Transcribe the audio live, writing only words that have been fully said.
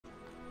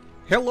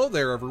Hello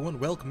there, everyone.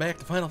 Welcome back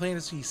to Final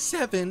Fantasy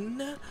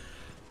VII.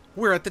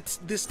 We're at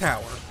this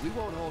tower. We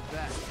won't hold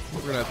back.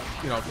 We're gonna,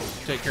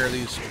 take care of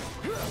these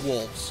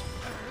wolves.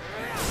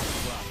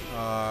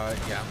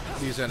 Yeah,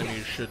 these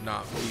enemies should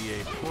not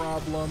be a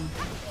problem.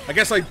 I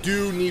guess I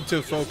do need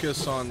to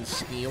focus on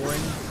stealing.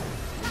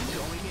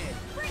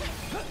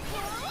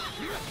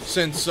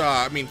 Since,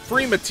 I mean,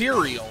 free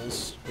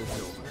materials.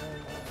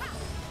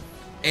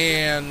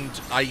 And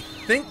I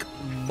think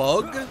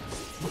Mug,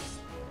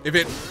 if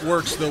it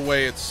works the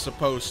way it's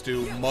supposed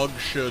to, Mug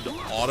should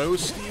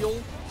auto-steal.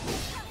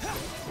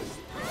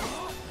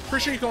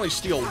 Pretty sure you can only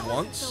steal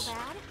once.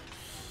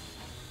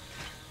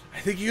 I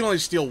think you can only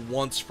steal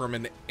once from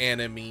an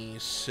enemy,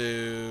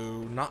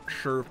 so not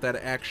sure if that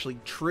actually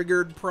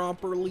triggered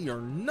properly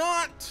or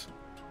not.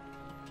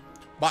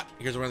 But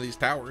here's one of these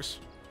towers.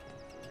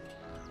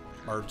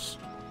 Birds.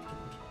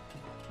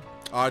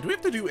 Do we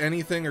have to do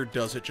anything, or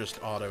does it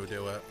just auto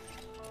do it?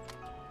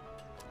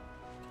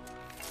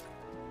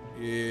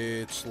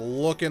 It's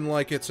looking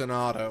like it's an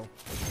auto.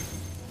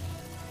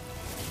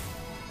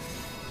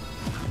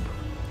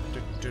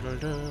 Did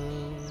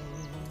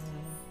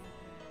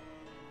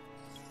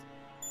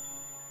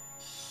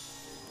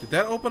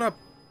that open up?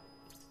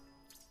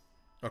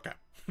 Okay. I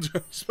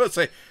was supposed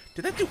to say,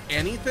 did that do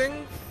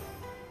anything?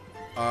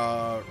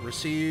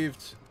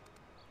 Received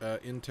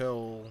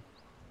intel.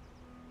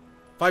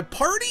 5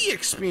 party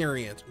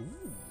experience.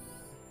 Ooh.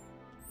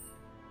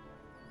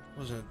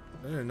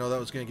 I didn't know that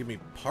was going to give me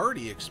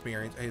party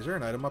experience. Hey, is there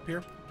an item up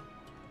here?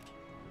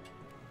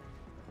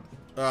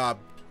 Hello.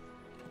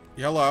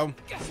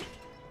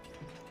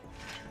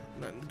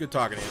 Good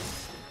talking to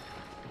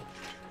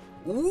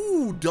you.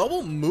 Ooh,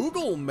 double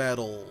Moogle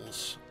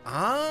medals.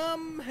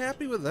 I'm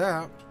happy with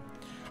that.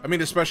 I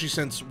mean, especially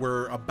since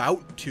we're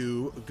about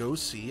to go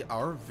see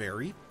our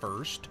very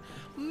first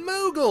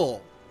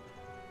Moogle.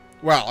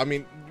 Well, I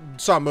mean,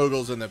 saw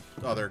Moogles in the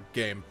other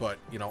game, but,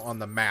 on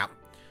the map.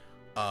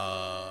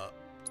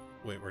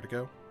 Wait, where'd it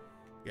go?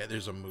 Yeah,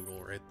 there's a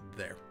Moogle right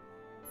there.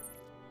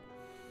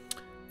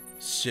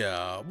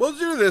 So, we'll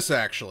do this,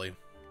 actually.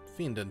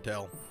 Fiend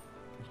Intel.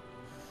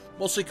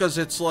 Mostly because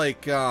it's,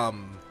 like, right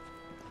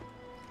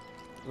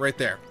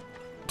there.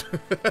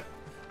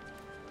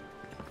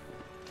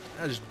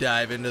 I'll just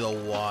dive into the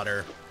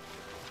water.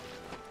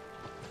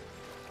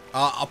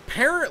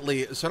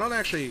 Apparently, so I don't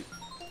actually...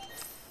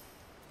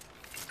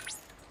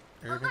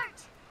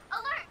 Alert!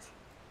 Alert!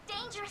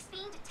 Dangerous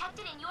fiend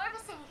detected in your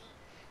vicinity.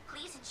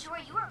 Please ensure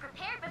you are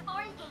prepared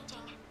before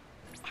engaging.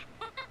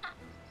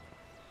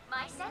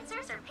 My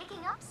sensors are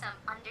picking up some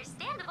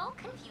understandable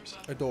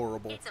confusion.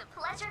 Adorable. It's a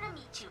pleasure to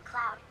meet you,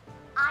 Cloud.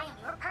 I am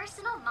your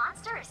personal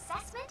monster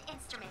assessment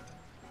instrument.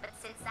 But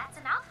since that's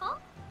a mouthful,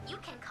 you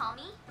can call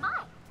me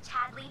Mine.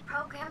 Chadley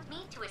programmed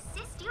me to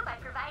assist you by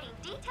providing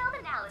detailed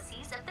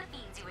analyses of the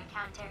fiends you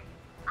encounter.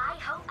 I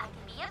hope I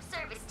can be of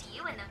service to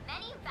you in the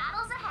many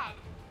battles ahead.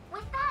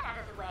 With that out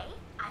of the way,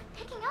 I'm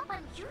picking up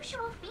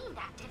unusual fiend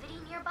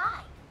activity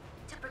nearby.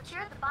 To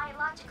procure the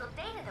biological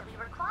data that we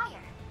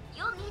require,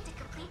 you'll need to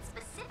complete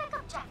specific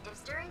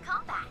objectives during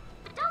combat.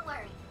 But don't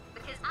worry,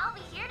 because I'll be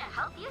here to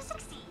help you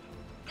succeed.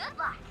 Good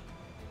luck.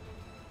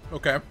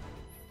 Okay.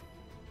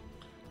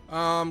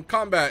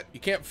 Combat. You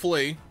can't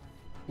flee.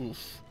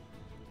 Oof.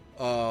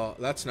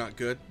 That's not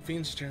good.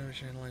 Fiends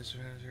analyze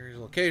various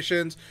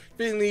locations.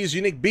 Defeating these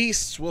unique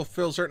beasts will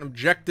fill certain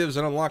objectives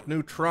and unlock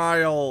new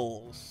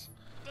trials.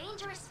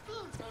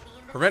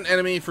 Prevent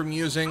enemy from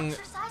using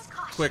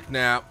quick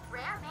nap.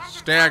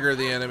 Stagger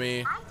the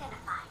enemy.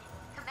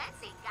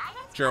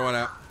 Sure, why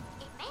not?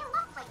 It may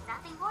look like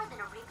nothing more than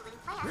a wriggling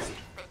plant,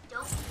 but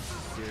don't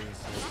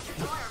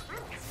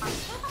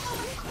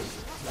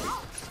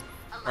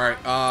Alright,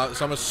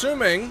 so I'm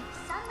assuming...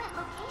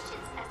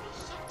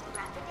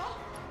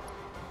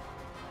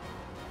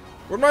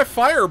 Where'd my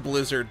fire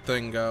blizzard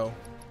thing go?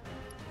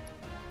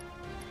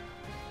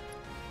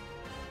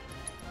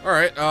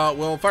 Alright,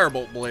 well,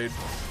 firebolt blade.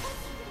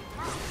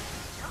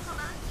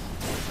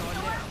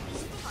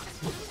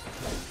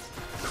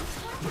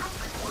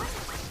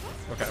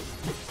 Okay.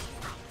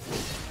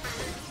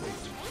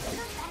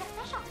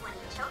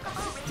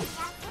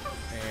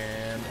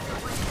 And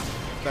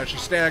that should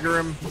stagger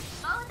him.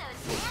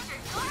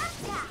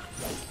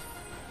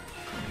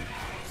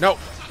 No.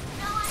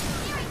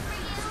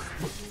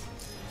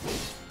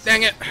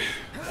 Dang it.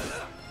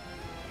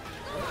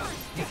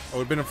 Oh,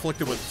 we've been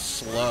inflicted with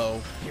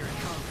slow.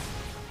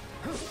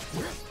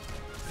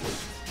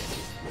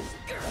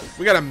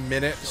 We got a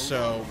minute,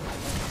 so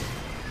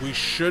we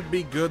should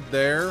be good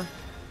there.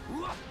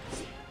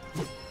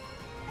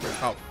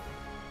 Oh.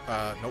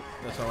 Nope.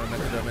 That's not what I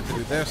meant to do. I meant to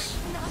do this.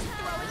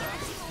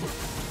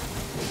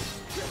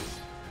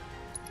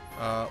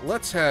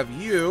 Let's have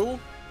you...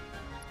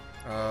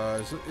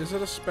 Is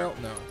it a spell?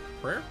 No.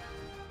 Prayer?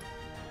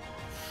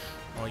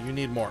 Oh, you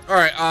need more.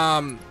 Alright,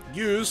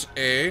 use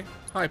a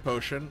high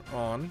potion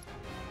on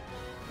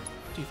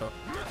Tifa.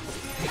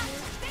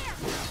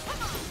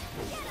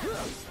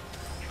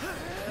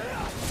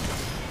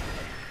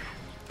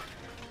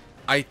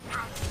 I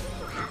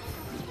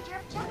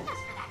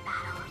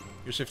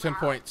You save 10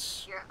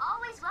 points. You're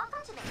always welcome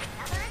to make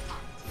another attempt.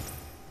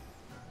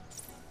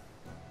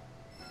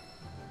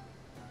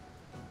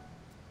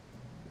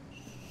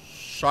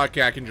 So I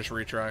can just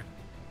retry.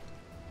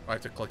 I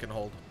have to click and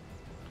hold.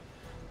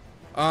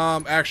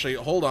 Actually,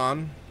 hold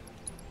on.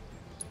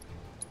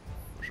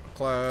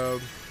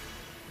 Cloud.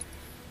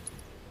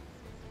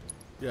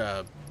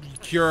 Yeah,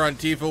 cure on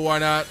Tifa, why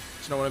not?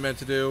 It's not what I meant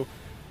to do.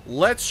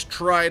 Let's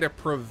try to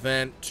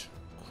prevent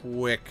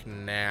quick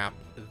nap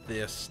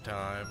this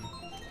time.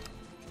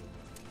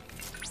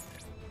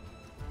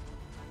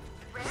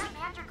 Rare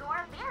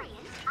Mandragora variant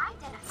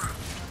identified.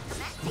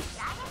 Commencing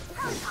guidance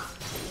protocol.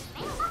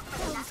 May look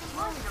like nothing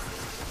more than a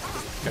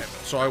recent event. Okay,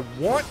 so I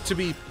want to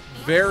be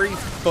very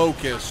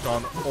focused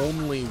on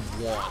only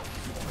one.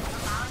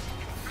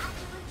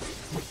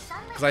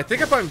 Because I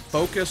think if I'm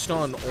focused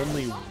on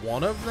only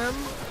one of them,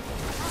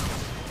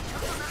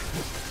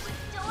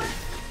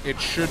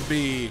 it should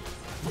be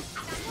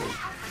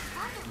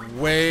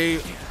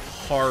way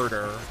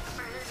harder.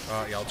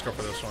 Yeah, let's go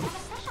for this one.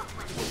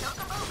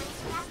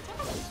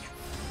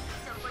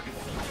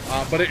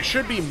 But it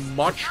should be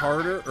much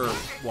harder, or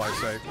why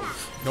say?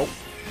 Nope.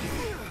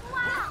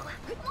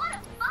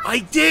 I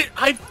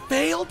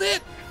failed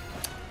it?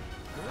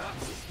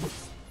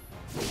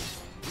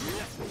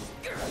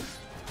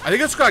 I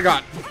think it's 'cause I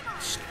got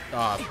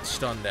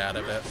stunned out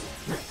of it.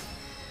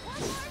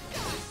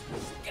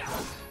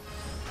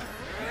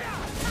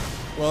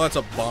 Well, that's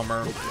a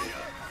bummer.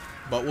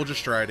 But we'll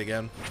just try it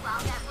again.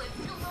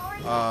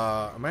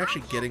 I'm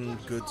actually getting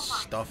good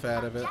stuff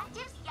out of it.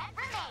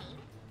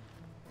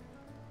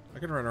 I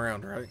can run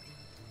around, right?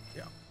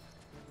 Yeah.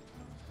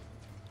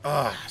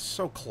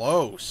 So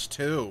close,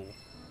 too.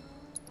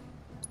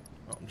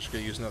 Well, I'm just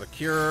gonna use another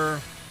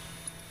cure.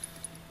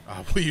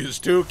 We'll use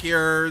 2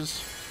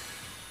 cures.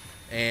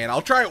 And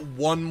I'll try it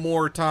one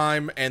more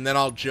time, and then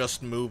I'll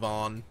just move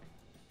on.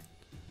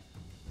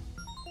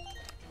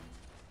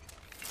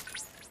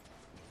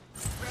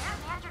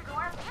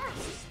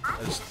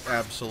 That's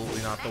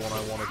absolutely not the one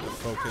I wanted to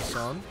focus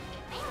on.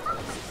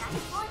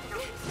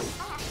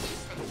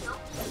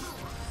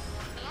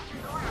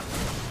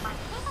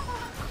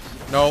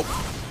 Nope.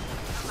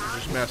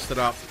 Just messed it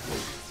up.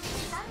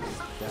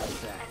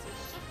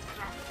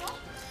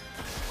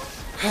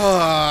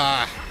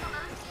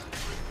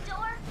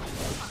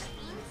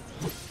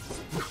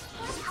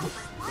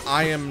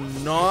 I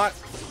am not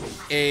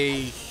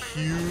a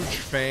huge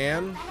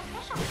fan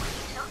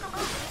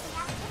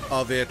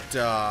of it,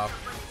 so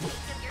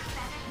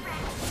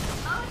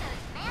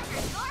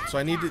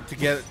I need to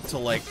get it to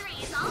like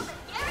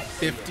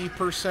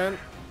 50%,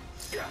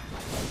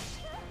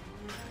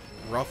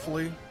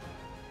 roughly.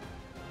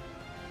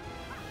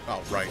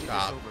 Oh, right,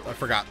 I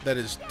forgot. That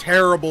is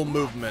terrible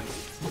movement.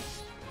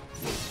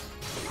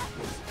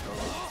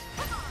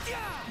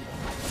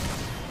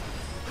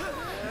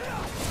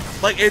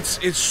 Like,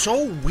 it's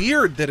so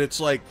weird that it's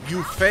like,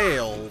 you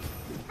fail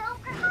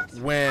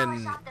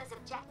when,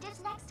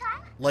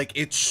 like,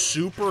 it's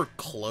super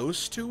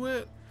close to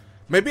it.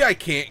 Maybe I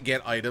can't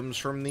get items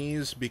from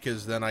these,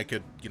 because then I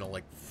could, you know,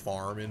 like,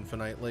 farm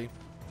infinitely.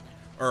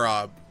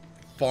 Or,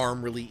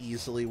 farm really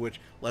easily,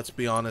 which, let's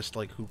be honest,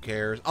 like, who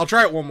cares? I'll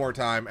try it one more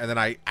time, and then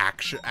I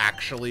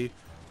actually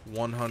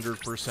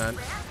 100%.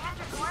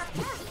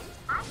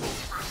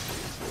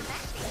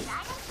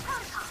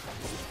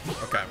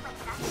 Okay.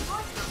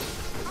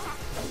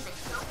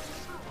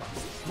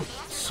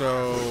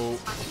 So,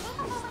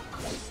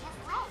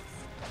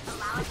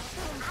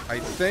 I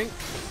think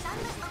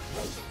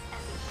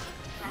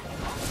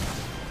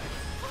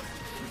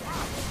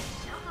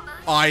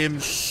I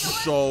am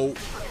so...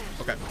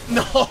 Okay.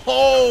 No!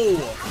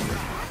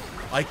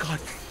 I got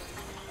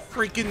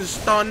freaking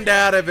stunned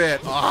out of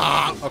it.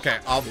 Okay,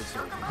 I'll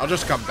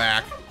just come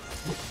back.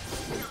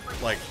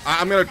 Like,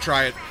 I'm gonna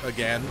try it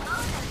again,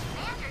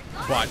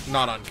 but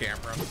not on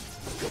camera.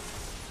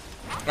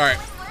 Alright,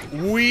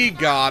 we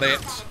got it.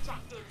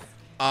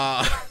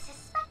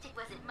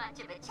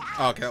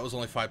 Okay, that was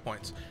only 5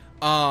 points.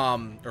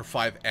 Or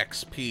 5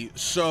 XP.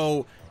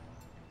 So,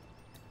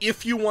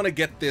 if you want to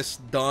get this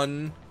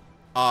done,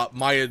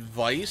 my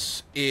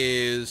advice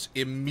is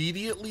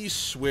immediately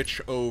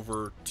switch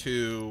over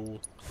to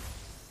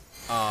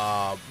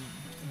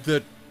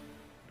the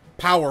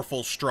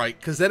powerful strike,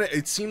 because then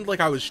it seemed like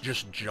I was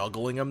just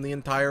juggling them the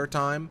entire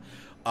time.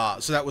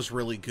 So that was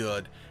really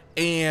good.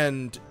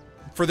 And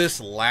for this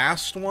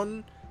last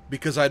one,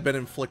 because I'd been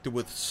inflicted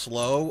with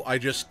slow, I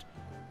just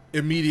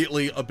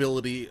immediately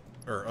ability,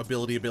 and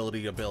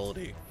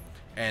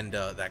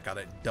that got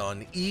it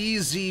done.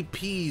 Easy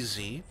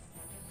peasy.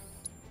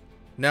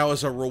 Now,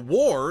 as a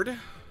reward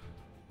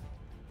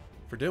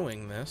for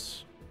doing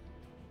this,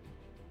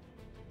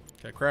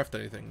 can I craft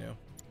anything new?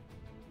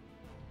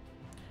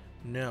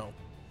 No.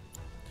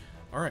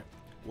 Alright,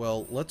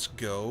 well, let's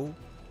go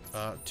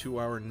to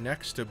our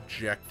next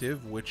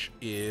objective, which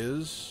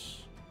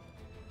is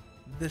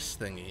this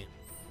thingy.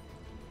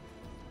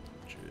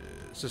 Which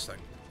is this thing.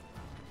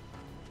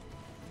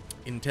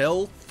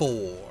 Intel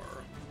 4.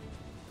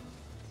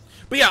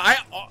 But yeah,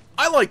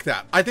 I like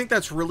that. I think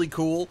that's really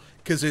cool,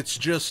 because it's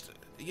just,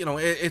 you know,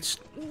 it's...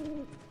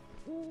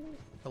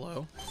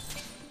 Hello?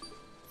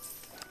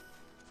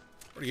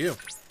 What are you?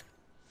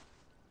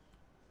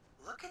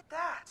 Look at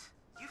that!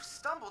 You've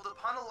stumbled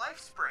upon a life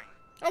spring.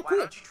 Oh, Why cool.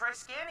 don't you try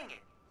scanning it?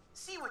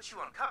 See what you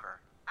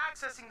uncover.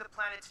 Accessing the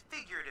planet's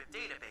figurative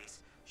database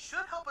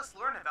should help us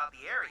learn about the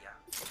area.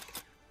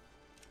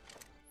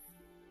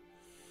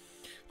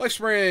 Life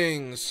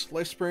springs!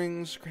 Life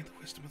springs. Grant the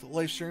wisdom of the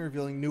life spring,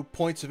 revealing new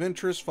points of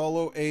interest.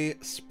 Follow a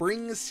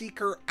spring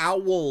seeker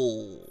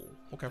owl.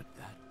 Okay. Could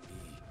that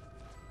be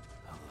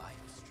a life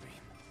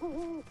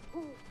stream?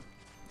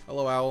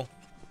 Hello, owl.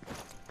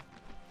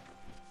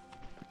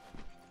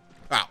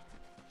 Ow.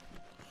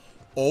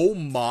 Oh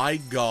my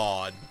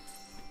god.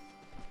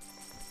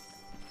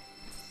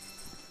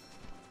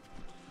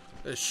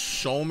 There's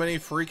so many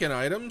freaking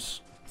items.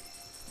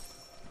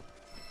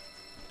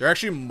 There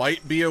actually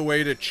might be a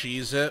way to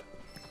cheese it,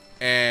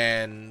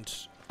 and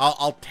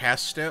I'll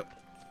test it,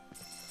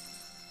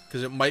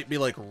 because it might be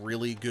like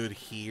really good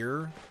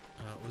here.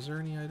 Was there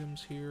any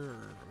items here,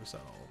 or was that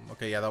all of them?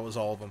 Okay, yeah, that was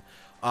all of them.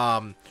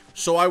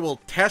 So I will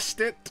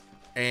test it,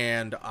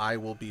 and I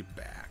will be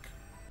back.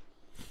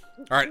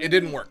 All right, it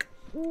didn't work.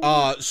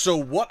 So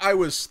what I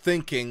was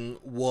thinking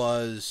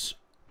was,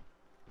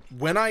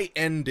 when I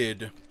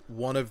ended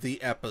one of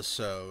the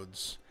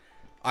episodes,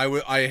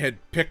 I had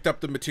picked up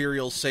the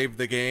materials, saved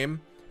the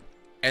game,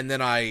 and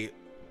then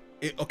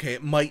okay,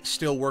 it might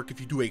still work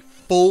if you do a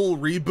full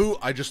reboot.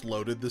 I just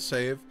loaded the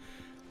save.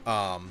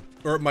 Or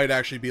it might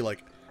actually be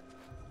like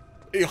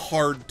a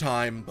hard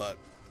time, but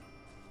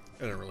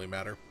it doesn't really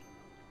matter.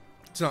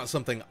 It's not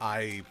something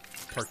I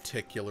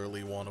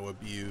particularly want to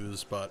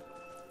abuse, but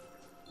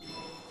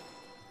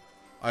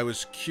I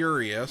was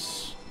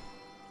curious.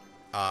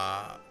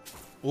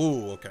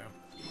 Ooh, okay.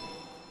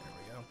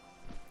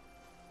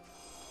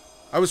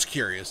 I was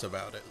curious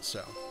about it,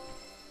 so.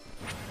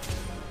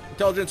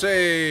 Intelligence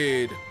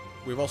aid!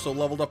 We've also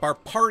leveled up our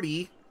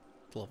party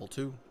to level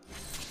 2.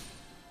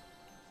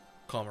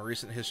 Column of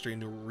recent history,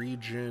 new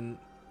region.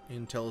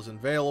 Intel is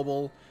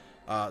available.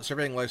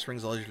 Surveying life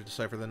springs allows you to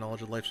decipher the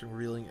knowledge of life spring,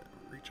 revealing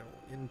regional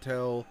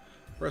intel.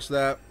 Press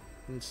that,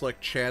 and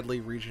select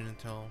Chadley, region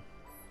intel.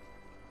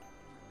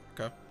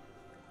 Okay.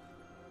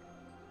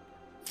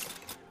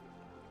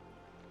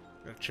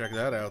 Gotta check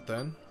that out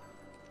then.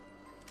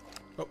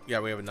 Oh, yeah,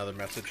 we have another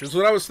message. This is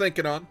what I was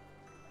thinking on.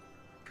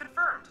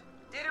 Confirmed.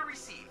 Data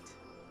received.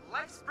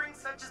 Life springs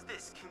such as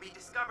this can be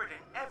discovered in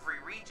every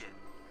region.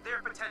 Their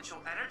potential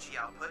energy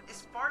output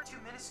is far too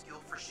minuscule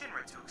for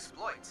Shinra to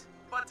exploit.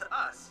 But to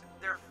us,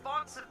 they're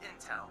fonts of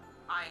intel.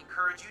 I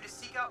encourage you to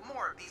seek out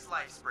more of these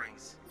life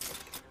springs.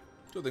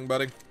 Sure thing,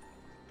 buddy.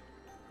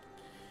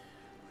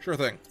 Sure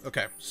thing.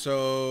 Okay,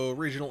 so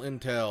regional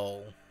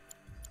intel.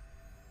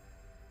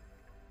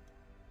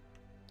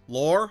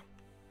 Lore?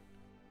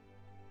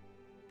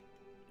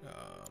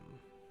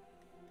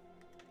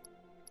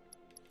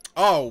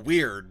 Oh,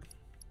 weird.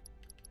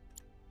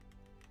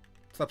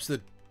 Stops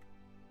the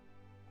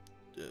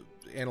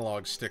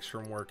analog sticks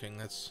from working.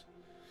 That's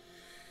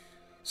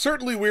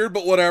certainly weird,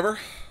 but whatever.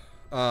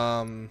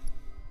 So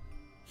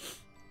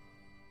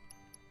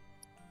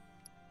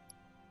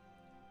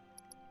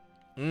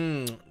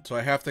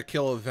I have to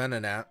kill a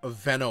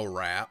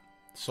Venorat.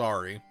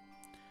 Sorry.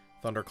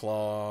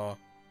 Thunderclaw,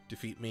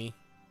 defeat me.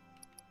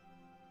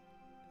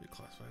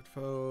 Classified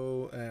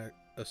foe.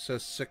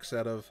 Assess 6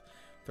 out of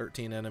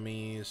 13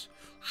 enemies.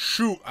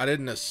 Shoot! I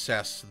didn't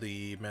assess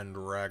the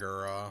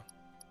Mandragora.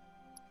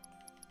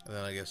 And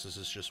then I guess this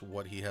is just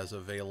what he has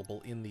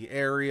available in the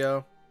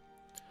area.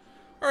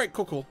 Alright,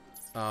 cool, cool.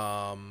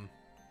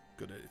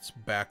 Good, it's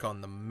back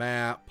on the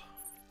map.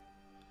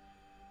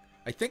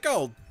 I think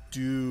I'll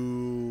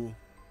do...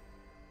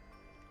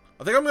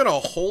 I think I'm going to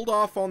hold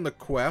off on the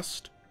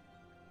quest.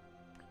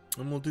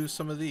 And we'll do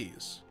some of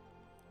these.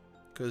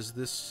 Because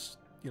this,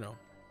 you know,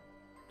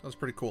 sounds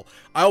pretty cool.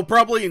 I'll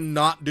probably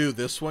not do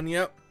this one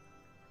yet.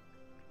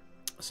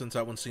 Since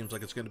that one seems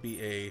like it's going to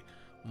be a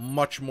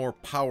much more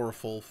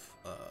powerful...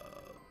 well,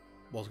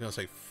 I was going to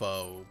say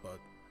foe, but...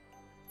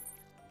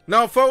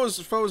 No, foe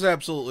is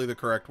absolutely the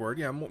correct word.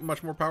 Yeah,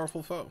 much more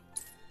powerful foe.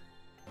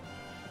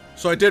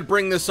 So I did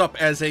bring this up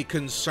as a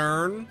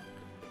concern.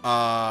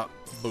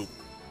 Boop.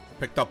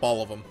 Picked up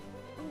all of them.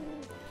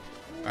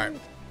 Alright.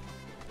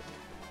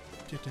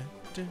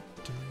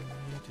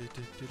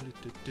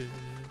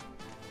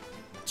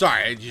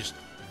 Sorry,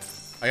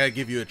 I gotta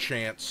give you a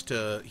chance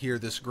to hear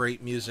this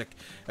great music.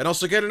 And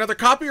also get another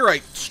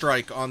copyright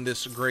strike on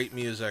this great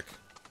music.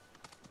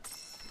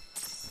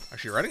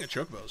 Actually, riding a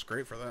chocobo is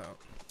great for that.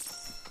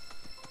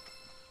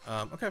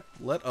 Okay,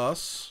 let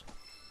us...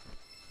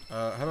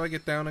 how do I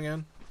get down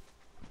again?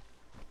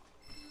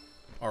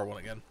 R1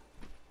 again.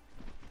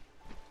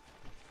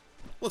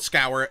 Let's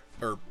scour it,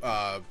 or,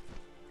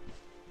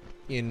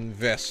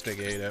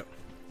 investigate it.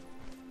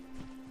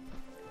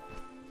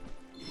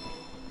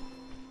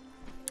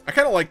 I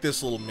kind of like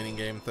this little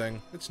minigame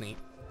thing. It's neat.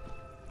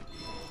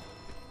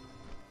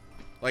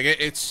 Like,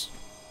 it's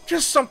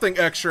just something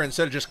extra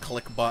instead of just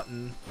click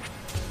button.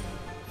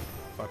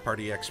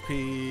 5-party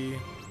XP.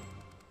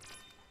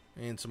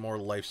 And some more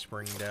life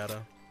spring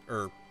data.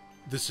 Or,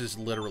 this is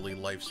literally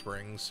life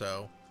spring,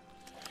 so...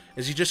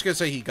 Is he just gonna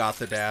say he got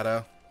the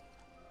data?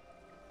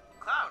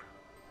 Cloud,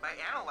 by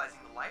analyzing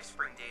the life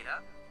spring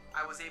data,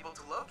 I was able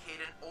to locate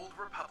an old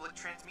Republic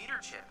transmitter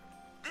chip.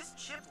 This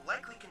chip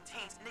likely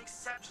contains an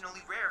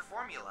exceptionally rare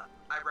formula.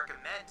 I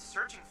recommend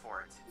searching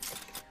for it.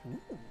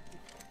 Ooh.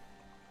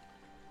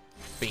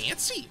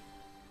 Fancy!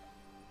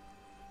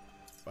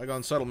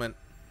 Bygone settlement.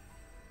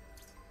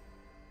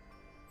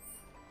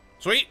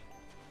 Sweet!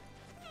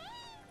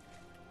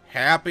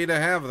 Happy to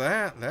have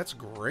that. That's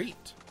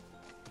great.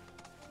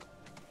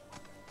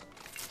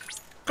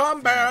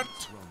 Combat!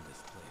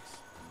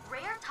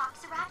 Rare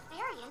Toxarat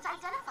variant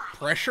identified.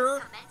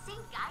 Pressure?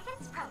 Commencing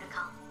guidance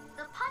protocol.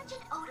 The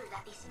pungent odor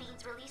that these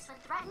fiends release when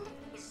threatened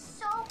is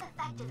so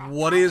effective at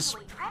What is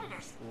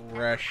predators.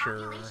 pressure?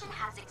 The population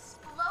has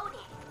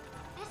exploded.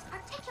 This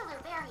particular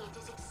variant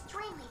is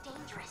extremely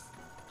dangerous,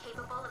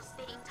 capable of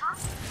spitting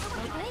toxins before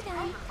attacking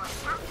in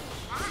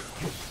mass.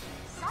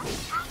 Such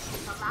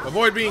actions allow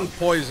Avoid being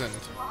poisoned.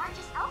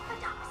 largest alpha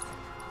dose.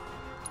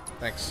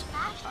 Thanks.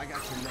 I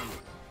got your number.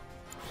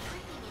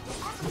 Creeping into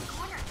every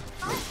corner and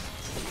fun.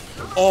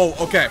 Oh,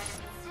 okay.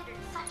 Considered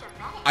such a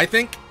menace. I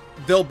think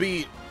there'll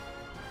be...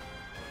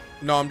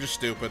 No, I'm just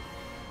stupid.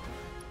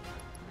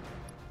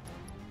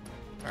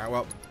 Alright,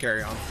 well,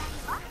 carry on.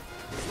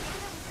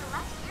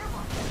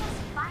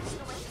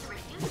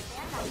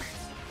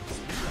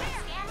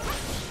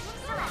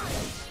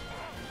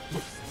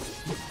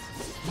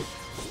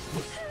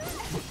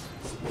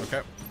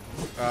 Okay.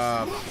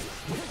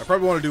 I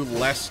probably want to do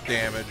less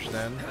damage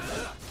then.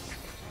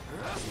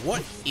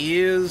 What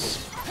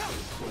is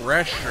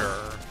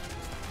pressure?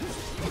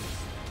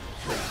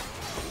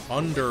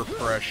 Under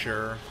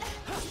pressure.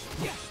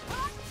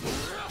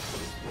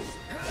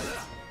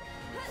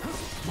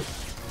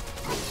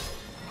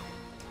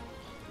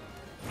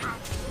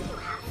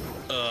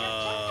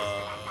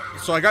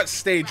 So I got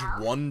stage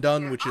 1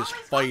 done, which is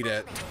fight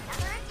it.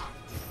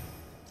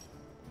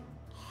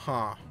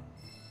 Huh.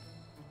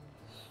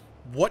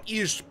 What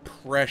is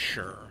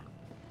pressure?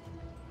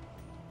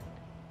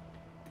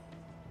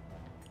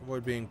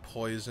 Avoid being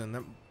poisoned.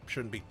 That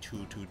shouldn't be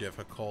too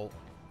difficult.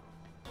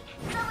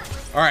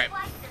 Alright.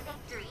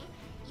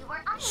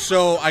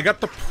 So I got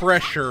the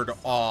pressured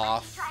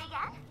off.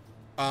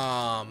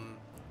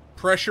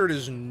 Pressured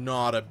is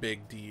not a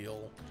big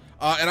deal.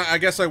 And I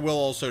guess I will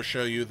also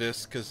show you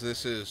this, because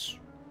this is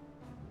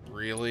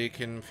really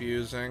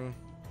confusing.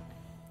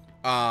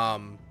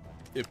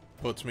 It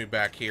puts me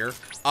back here.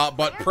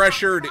 But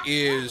pressured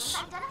is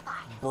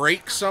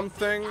break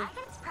something.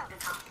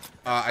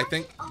 I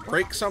think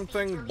break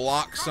something,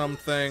 block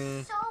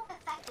something.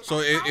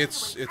 So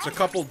it's a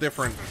couple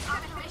different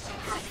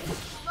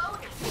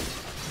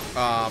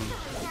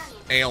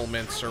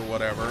ailments or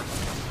whatever.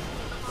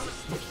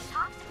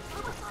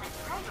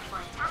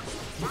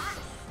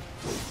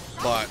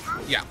 But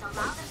yeah,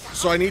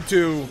 so I need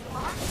to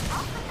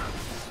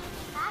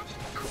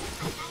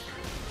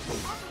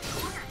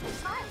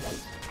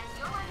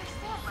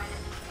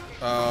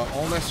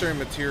all necessary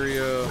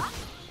materia.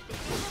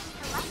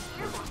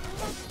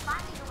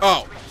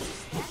 Oh,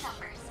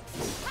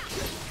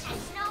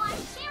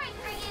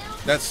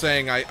 that's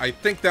saying I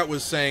think that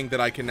was saying that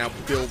I can now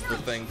build the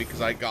thing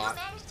because I got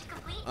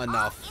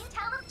enough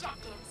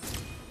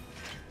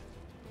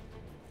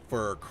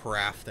for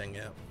crafting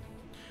it.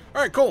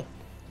 Alright, cool.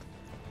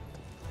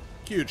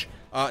 Huge.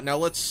 Now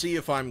let's see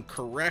if I'm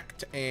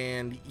correct,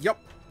 and yep,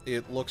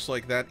 it looks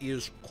like that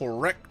is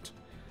correct.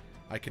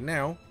 I can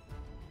now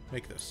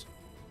make this.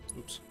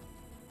 Oops.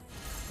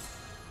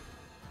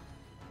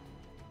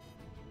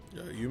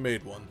 You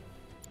made one.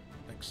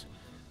 Thanks.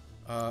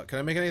 Can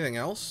I make anything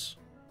else?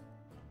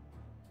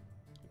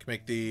 I can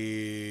make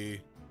the...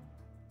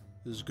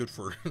 This is good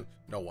for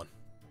no one.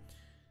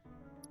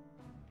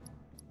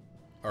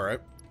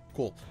 Alright,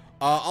 cool.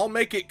 I'll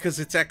make it because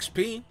it's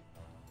XP.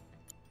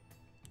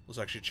 Let's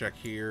actually check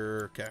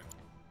here. Okay.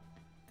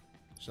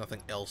 There's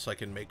nothing else I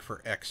can make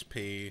for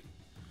XP.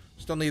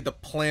 Still need the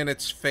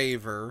planet's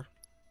favor.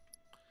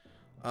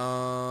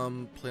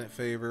 Planet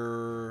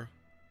favor.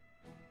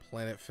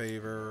 Planet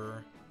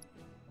favor.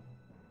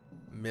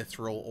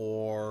 Mithril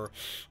ore.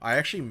 I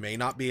actually may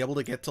not be able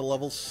to get to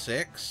level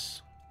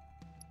 6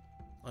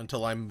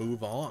 until I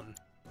move on.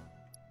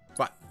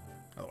 But,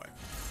 by the way.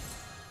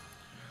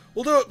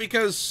 We'll do it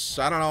because,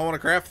 I don't know, I want to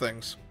craft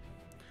things.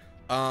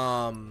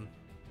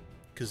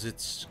 Because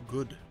it's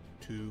good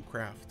to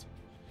craft.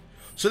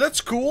 So that's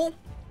cool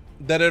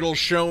that it'll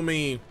show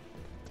me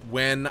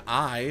when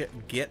I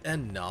get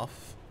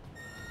enough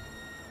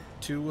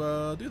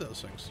to do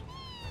those things.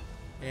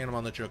 And I'm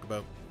on the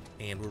chocobo.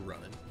 And we're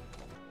running.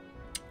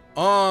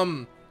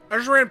 I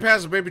just ran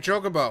past a baby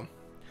chocobo.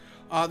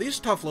 These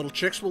tough little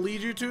chicks will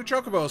lead you to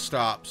chocobo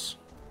stops.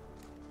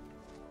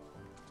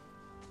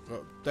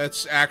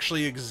 That's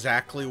actually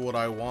exactly what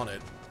I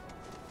wanted.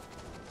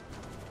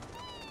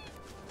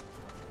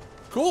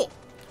 Cool.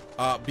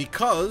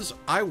 Because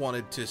I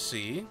wanted to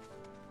see...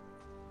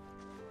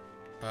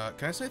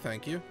 can I say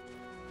thank you?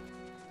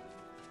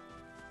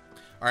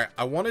 Alright,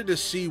 I wanted to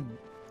see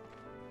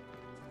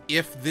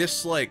if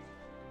this, like,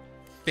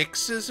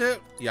 fixes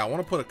it. Yeah, I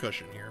want to put a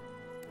cushion here.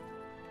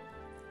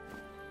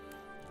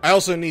 I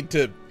also need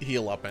to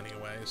heal up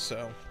anyway,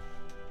 so...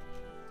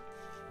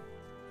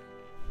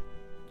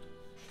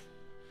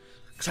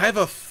 Because I have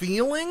a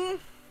feeling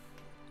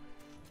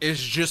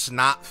it's just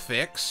not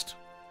fixed.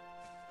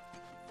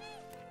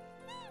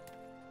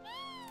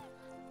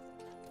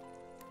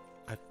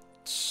 I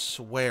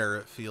swear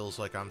it feels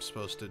like I'm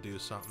supposed to do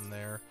something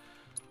there.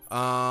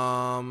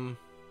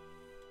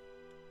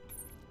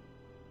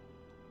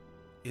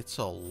 It's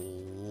a...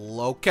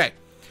 Okay.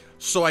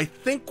 So I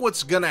think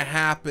what's gonna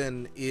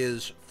happen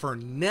is, for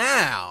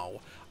now,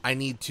 I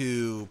need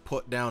to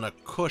put down a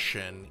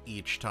cushion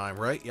each time,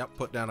 right? Yep,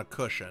 put down a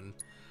cushion.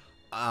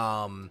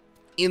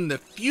 In the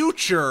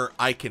future,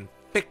 I can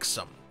fix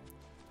them.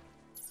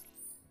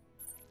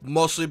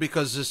 Mostly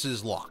because this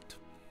is locked.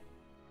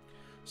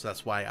 So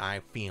that's why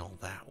I feel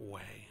that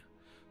way.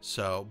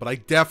 So, but I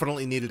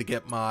definitely needed to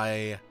get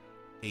my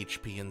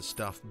HP and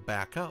stuff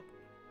back up.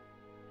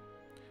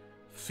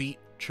 Feet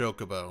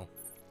chocobo.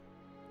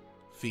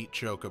 Feet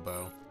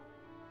chocobo.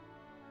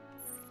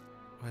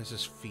 Why is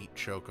this feet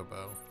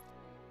chocobo?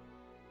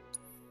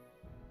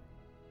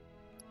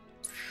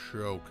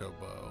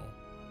 Chocobo.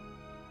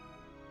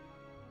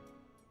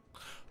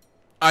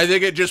 I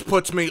think it just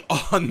puts me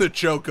on the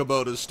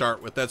chocobo to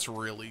start with. That's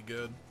really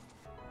good.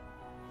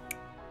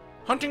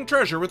 Hunting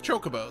treasure with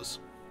chocobos.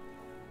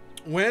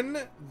 When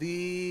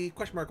the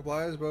question mark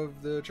applies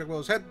above the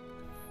chocobo's head,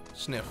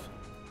 sniff.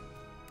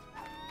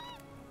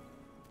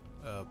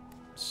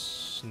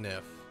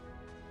 Sniff.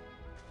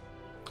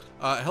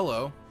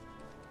 Hello.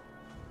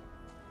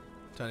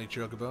 Tiny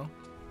chocobo.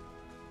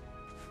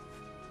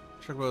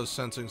 Chocobo is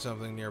sensing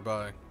something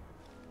nearby.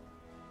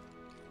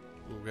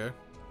 Okay.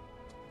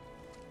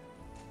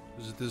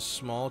 Is it this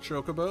small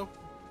chocobo?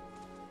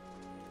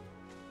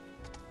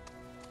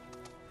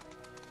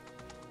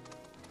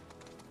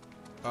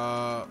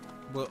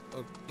 Well,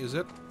 is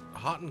it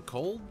hot and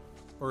cold?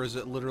 Or is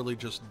it literally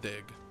just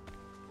dig?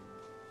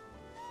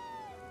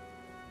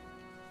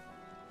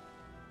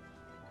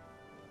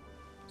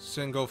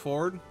 Sin, go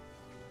forward.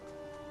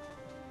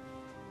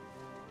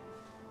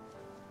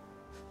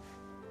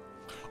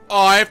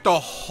 Oh, I have to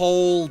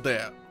hold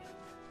it.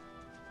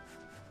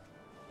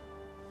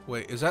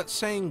 Wait, is that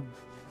saying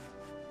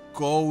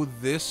go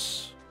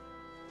this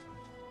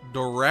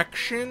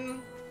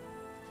direction?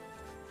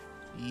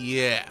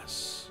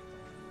 Yes.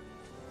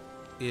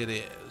 It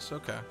is.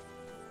 Okay.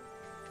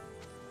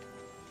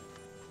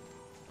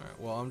 Alright,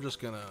 well, I'm just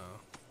gonna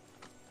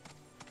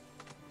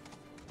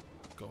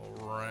go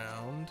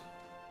around.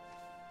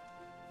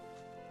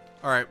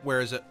 Alright,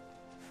 where is it?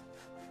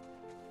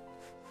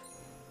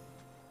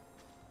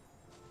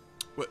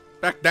 What?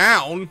 Back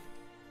down?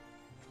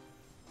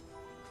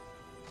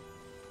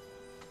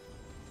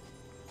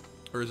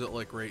 Or is it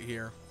like right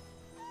here?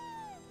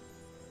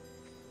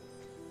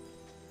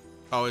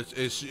 Oh,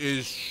 it's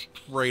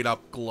straight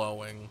up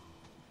glowing.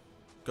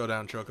 Go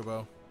down,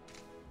 chocobo.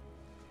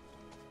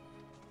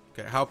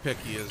 Okay, how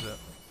picky is it?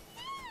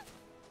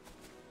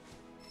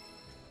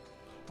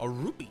 A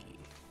rupee.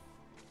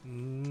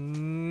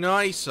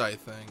 Nice, I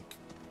think.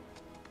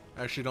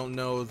 I actually don't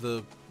know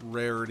the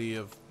rarity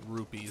of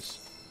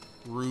rupees.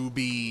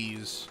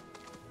 Rubies.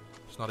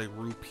 It's not a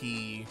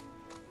rupee.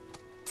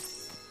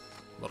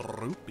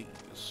 But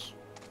rupees.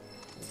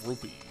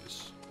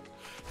 Rupees.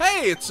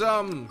 Hey, it's,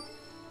 one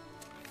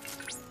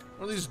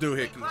of these doohickeys.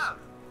 Hey, Cloud,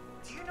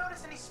 do you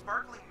notice any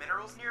sparkling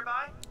minerals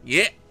nearby?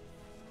 Yeah.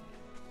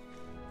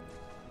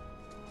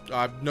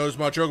 I've noticed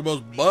my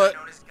chocobo's These butt. are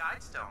known as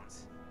guide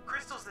stones.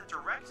 Crystals that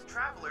direct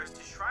travelers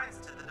to shrines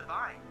to the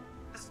divine.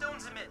 The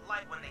stones emit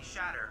light when they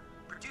shatter,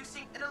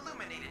 producing an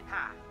illuminated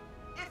path.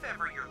 If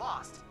ever you're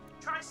lost,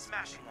 try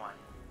smashing one.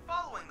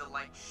 Following the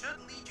light should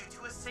lead you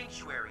to a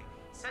sanctuary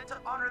said to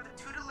honor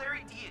the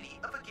tutelary deity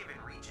of a given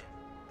region.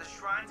 The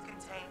shrines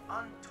contain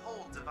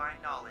untold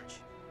divine knowledge,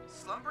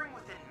 slumbering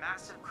within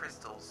massive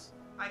crystals.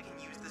 I can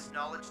use this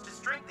knowledge to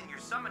strengthen your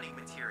summoning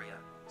materia,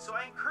 so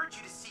I encourage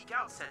you to seek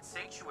out said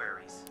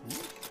sanctuaries.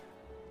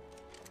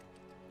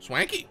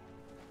 Swanky.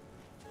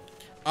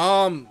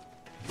 What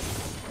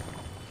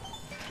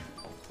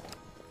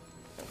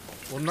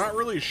I'm not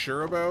really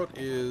sure about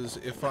is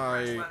if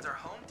Grasslands are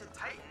home to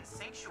Titan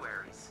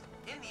sanctuaries.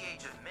 In the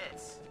Age of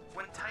Myths,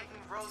 when Titan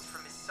rose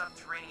from his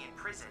subterranean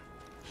prison,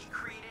 he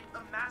created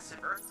a massive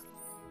earthquake.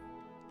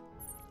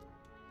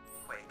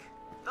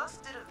 Thus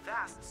did a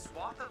vast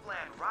swath of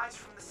land rise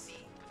from the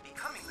sea,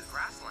 becoming the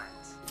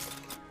grasslands.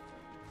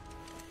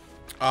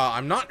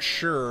 I'm not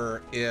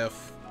sure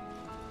if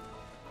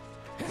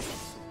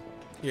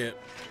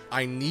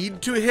I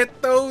need to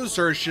hit those,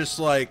 or it's just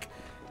like,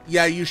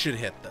 yeah, you should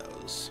hit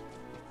those.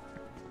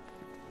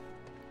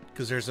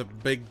 Because there's a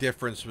big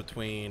difference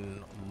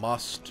between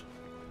must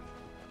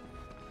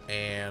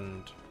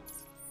and...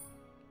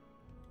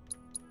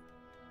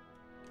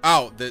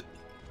 Oh, this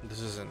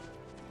isn't...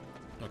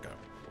 Okay.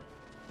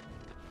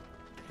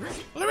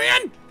 Let me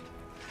in!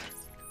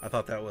 I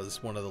thought that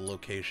was one of the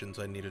locations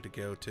I needed to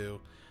go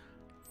to.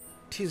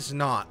 'tis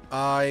not.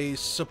 I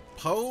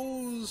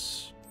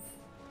suppose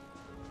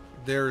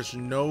there's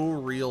no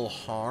real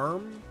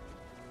harm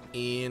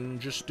in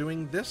just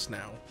doing this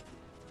now.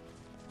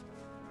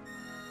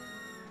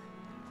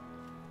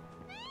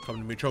 Come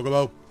to me,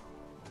 Chocobo.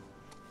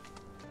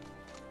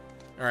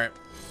 Alright.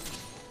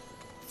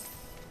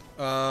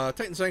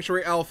 Titan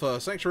Sanctuary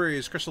Alpha.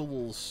 Sanctuaries,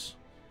 crystals.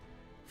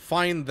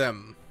 Find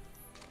them.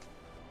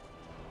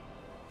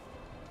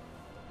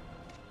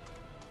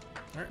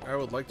 Alright, I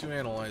would like to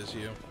analyze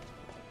you.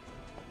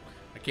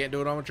 I can't do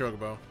it on a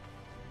Chocobo.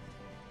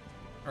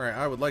 Alright,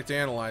 I would like to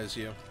analyze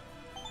you.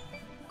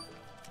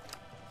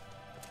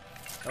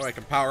 Oh, I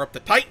can power up the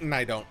Titan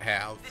I don't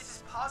have. This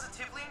is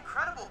positively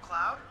incredible,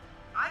 Cloud.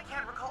 I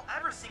can't recall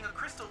ever seeing a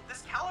crystal of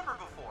this caliber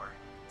before.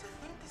 To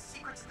think the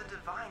secrets of the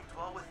divine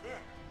dwell within.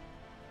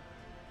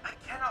 I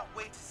cannot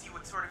wait to see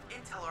what sort of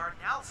intel our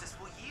analysis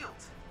will yield.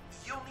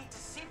 You'll need to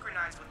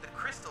synchronize with the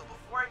crystal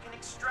before I can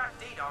extract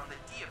data on the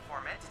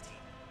deiform entity.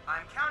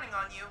 I'm counting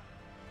on you.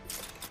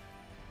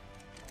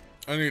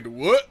 I need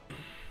what?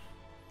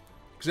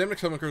 Examine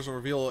the crystal will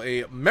reveal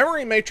a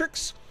memory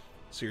matrix.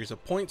 A series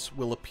of points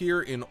will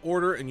appear in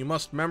order, and you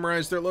must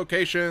memorize their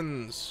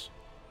locations.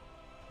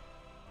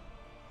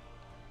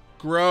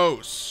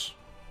 Gross.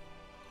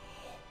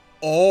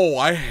 Oh,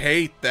 I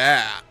hate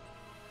that.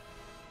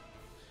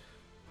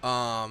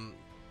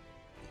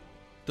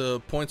 The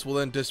points will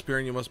then disappear,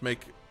 and you must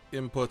make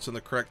inputs in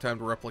the correct time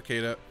to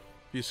replicate it.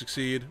 If you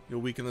succeed,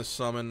 you'll weaken the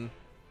summon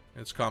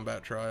in its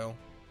combat trial,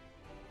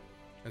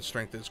 and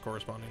strength is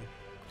corresponding.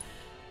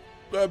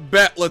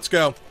 Bet, let's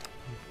go.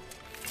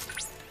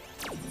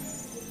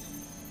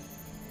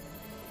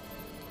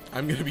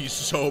 I'm gonna be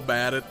so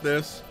bad at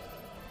this.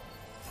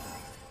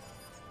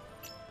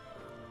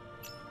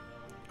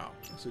 Oh,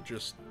 is it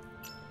just...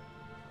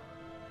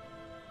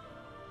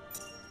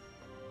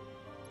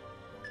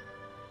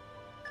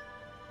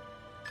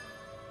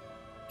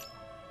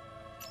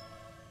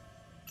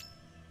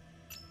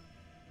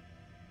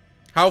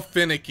 How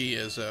finicky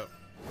is it?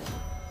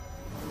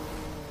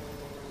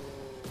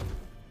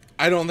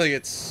 I don't think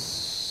it's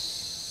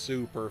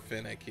super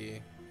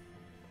finicky.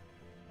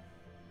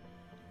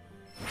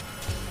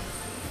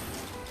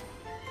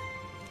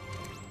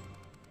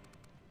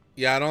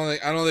 Yeah, I don't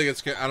think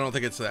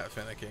it's that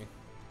finicky.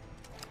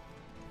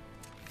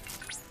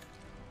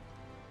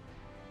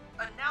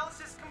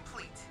 Analysis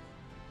complete.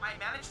 I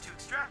managed to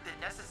extract the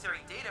necessary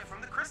data from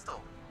the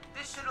crystal.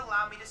 This should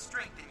allow me to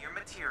strengthen your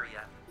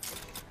materia.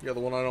 Yeah, the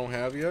one I don't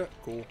have yet?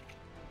 Cool.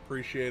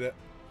 Appreciate it.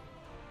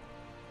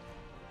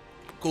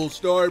 Cool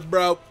story,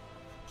 bro.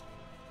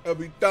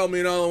 Tell me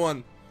another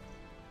one.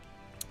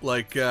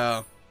 Like,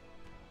 yeah.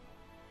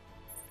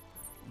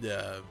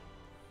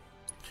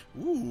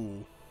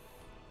 Ooh.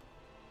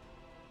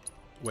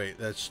 Wait,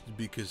 that's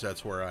because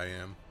that's where I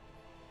am.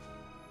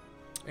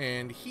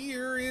 And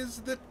here is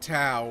the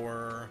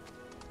tower.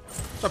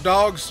 What's up,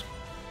 dogs?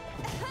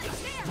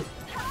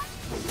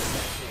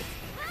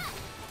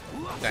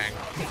 Dang.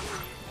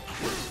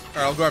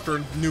 Alright, I'll go after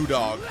a new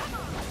dog.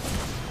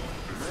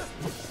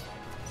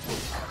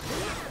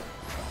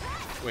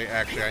 Wait,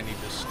 actually, I need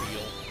to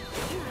steal.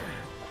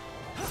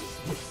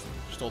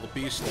 Stole the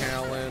Beast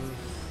Talon.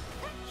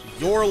 So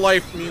your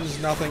life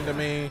means nothing to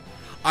me.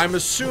 I'm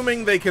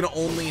assuming they can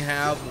only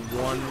have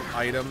one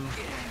item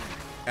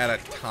at a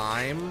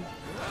time.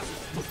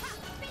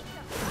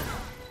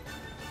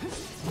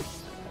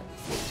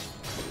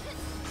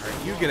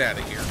 Alright, you get out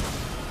of here.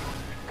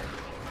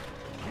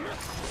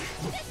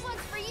 This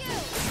one's for you.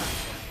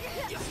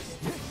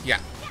 Yeah.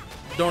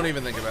 Don't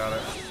even think about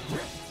it.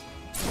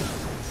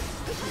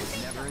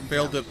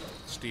 Failed to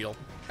steal.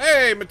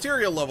 Hey,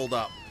 Materia leveled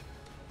up.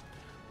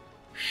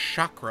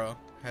 Chakra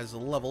has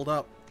leveled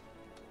up.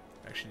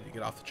 Actually, need to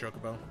get off the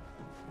Chocobo.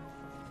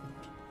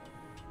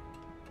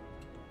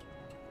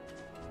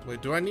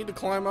 Wait, do I need to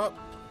climb up?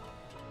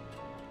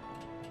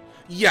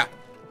 Yeah.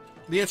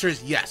 The answer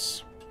is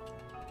yes.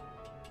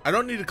 I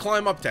don't need to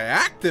climb up to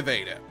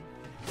activate it.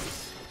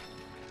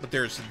 But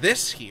there's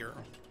this here.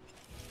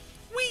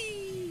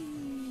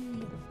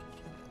 Whee!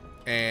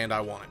 And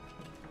I want it.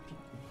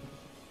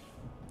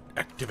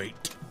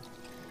 Activate.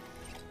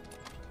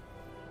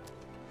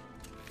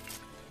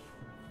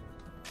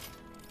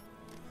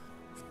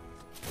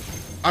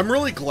 I'm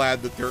really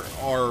glad that there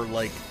are,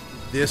 like,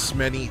 this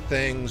many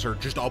things, or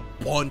just a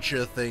bunch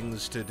of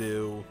things to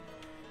do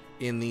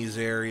in these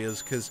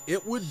areas, because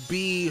it would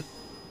be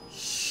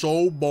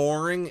so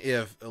boring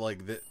if,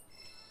 like, that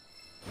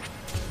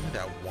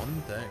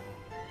one thing.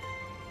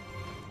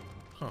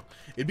 Huh.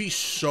 It'd be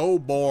so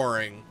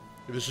boring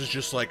if this is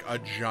just, like, a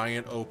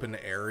giant open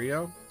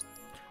area.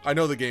 I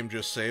know the game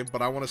just saved,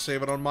 but I want to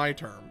save it on my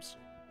terms.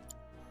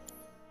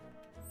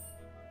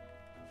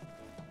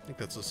 I think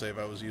that's the save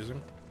I was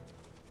using.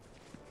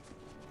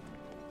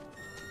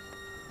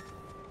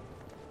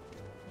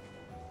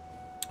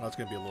 Oh, it's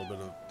going to be a little bit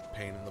of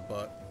pain in the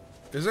butt.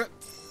 Is it?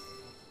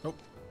 Nope.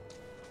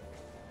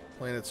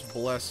 Planet's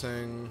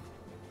Blessing.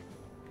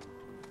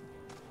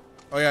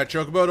 Oh yeah,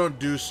 Chocobo don't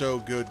do so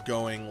good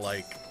going,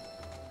 like,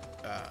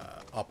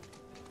 up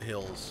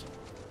hills.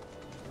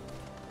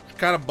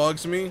 kind of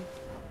bugs me.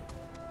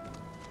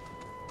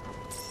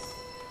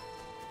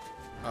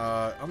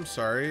 I'm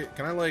sorry.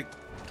 Can I, like,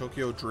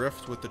 Tokyo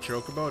Drift with the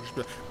Chocobo? Just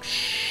be like,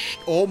 shh.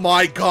 Oh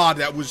my god,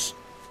 that was...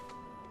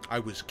 I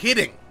was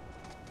kidding.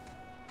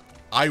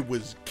 I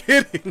was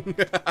kidding.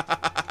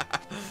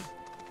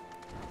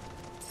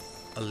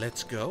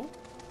 Let's go.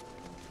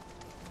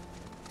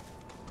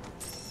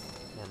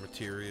 More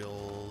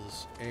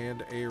materials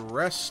and a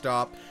rest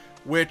stop,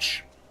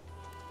 which...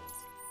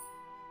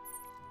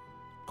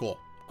 Cool.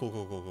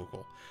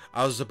 Cool.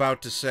 I was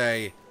about to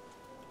say,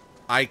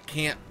 I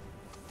can't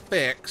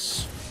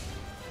fix,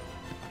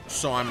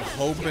 so I'm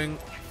hoping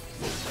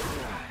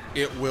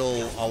it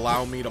will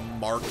allow me to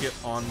mark it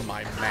on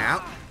my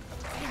map,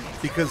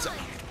 because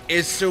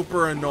it's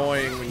super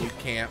annoying when you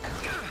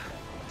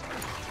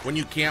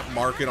can't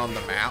mark it on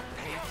the map.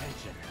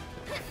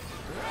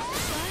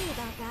 Sorry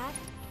about that.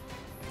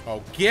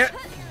 Oh, get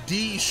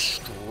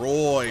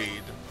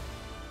destroyed.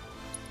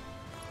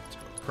 Let's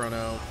go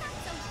Chrono.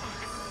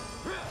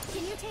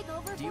 Can you take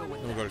over for me? Then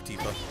we'll go to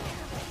Tifa.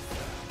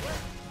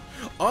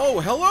 Oh,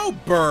 hello,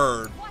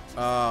 Bird.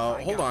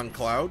 Hold on,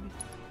 Cloud.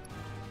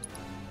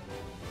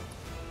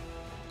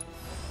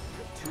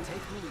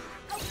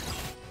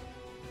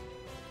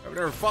 I've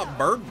never fought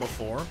Bird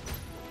before.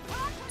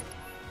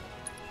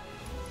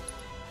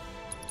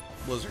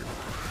 Blizzard.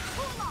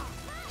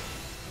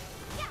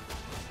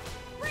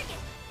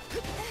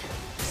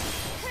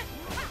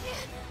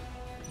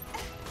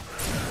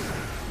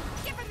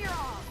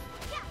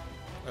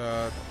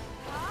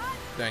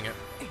 Dang it.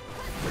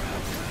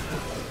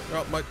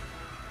 Oh, my...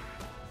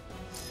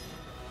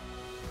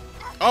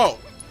 Oh!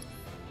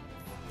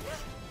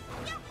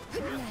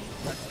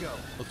 Let's go.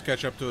 Let's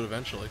catch up to it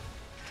eventually.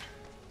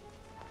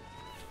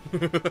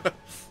 But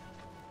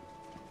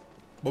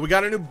we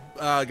got a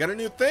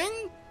new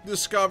thing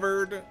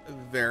discovered.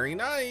 Very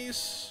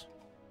nice.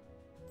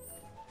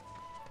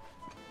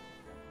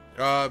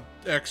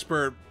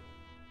 Expert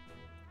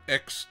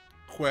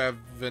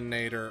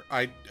Exquavinator.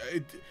 I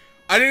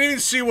didn't even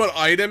see what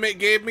item it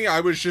gave me.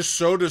 I was just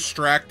so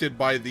distracted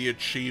by the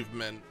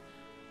achievement.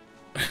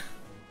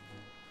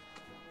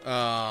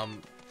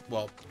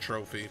 Well,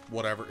 trophy,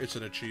 whatever. It's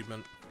an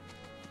achievement.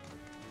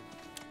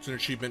 It's an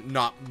achievement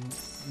not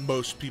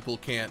most people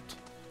can't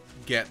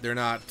get. They're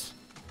not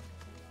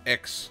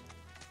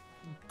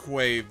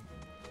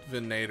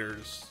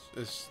Exquavinators.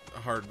 It's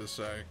hard to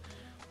say.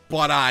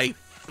 But I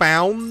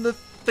found the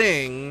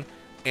thing,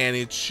 and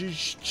it's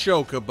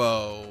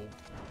Chocobo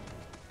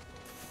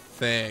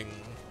thing.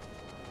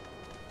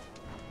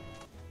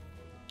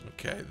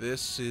 Okay,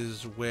 this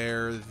is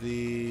where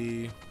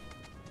the...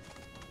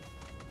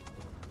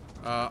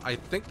 I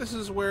think this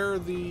is where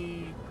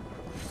the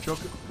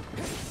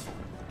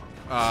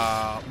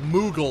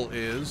Moogle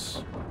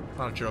is.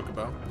 Not a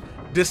Chocobo.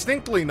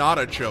 Distinctly not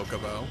a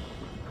Chocobo.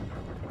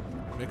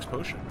 Mixed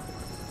potion.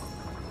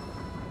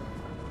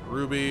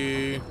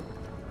 Ruby.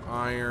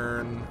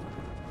 Iron.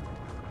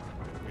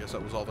 I guess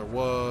that was all there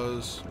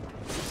was.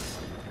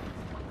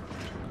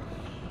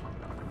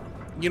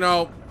 You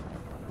know,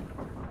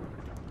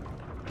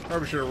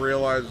 probably should have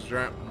realized the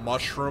giant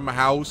mushroom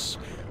house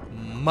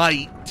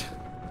might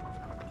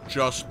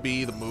just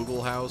be the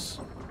Moogle house.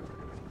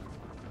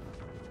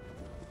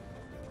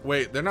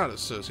 Wait, they're not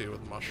associated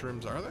with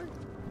mushrooms, are they?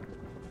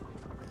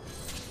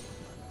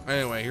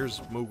 Anyway, here's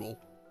Moogle.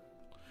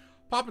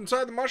 Pop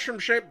inside the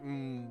mushroom-shaped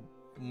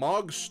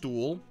Mog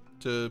stool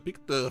to peek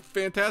at the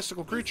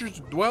fantastical creatures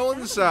who dwell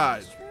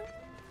inside.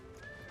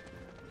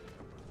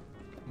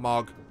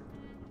 Mog.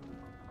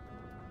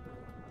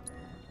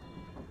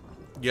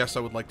 Yes,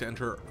 I would like to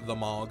enter the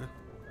Mog.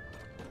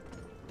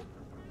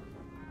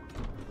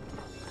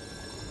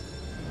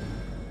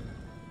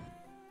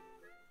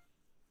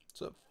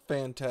 It's a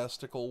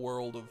fantastical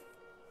world of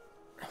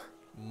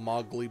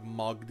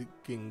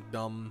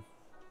Moggingdom.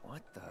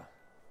 What the?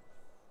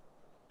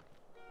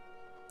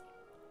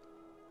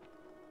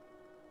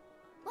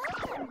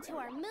 Welcome to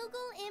our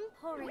Moogle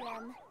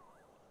Emporium.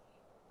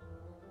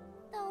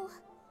 Though,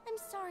 I'm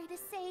sorry to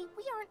say,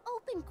 we aren't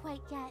open quite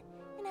yet,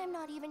 and I'm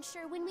not even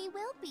sure when we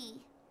will be.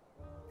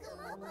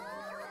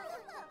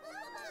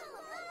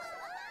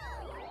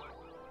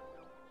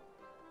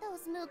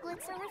 Those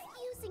Mooglets are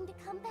refusing to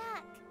come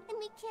back, and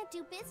we can't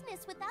do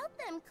business without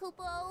them,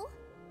 Kupo.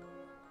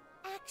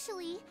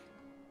 Actually,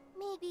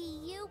 maybe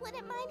you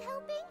wouldn't mind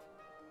helping?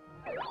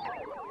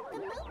 The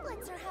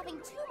Mooglets are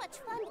having too much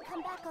fun to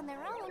come back on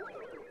their own,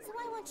 so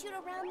I want you to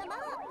round them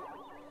up.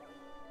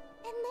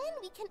 And then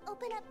we can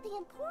open up the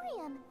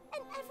Emporium,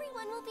 and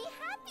everyone will be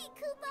happy,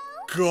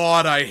 Kupo!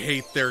 God, I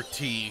hate their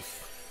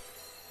teeth.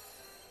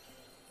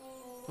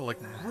 They're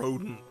like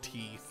rodent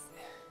teeth.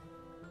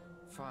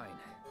 Fine.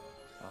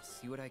 I'll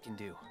see what I can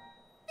do.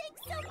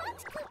 Thanks so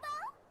much, Kupo!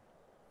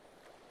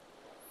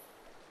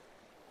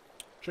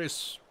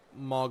 Chase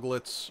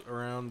Moglets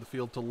around the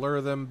field to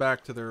lure them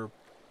back to their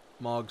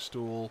Mog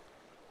stool.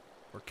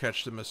 Or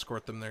catch them,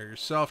 escort them there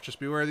yourself. Just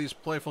beware of these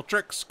playful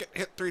tricks. Get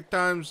hit 3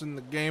 times and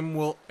the game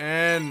will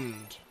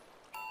end.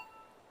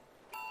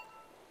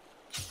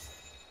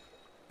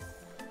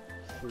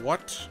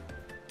 What?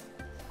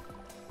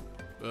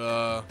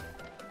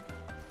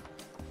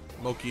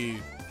 Moki.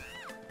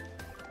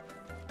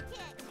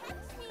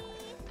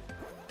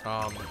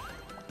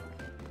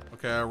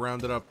 Okay, I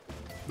rounded up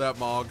that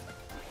Mog.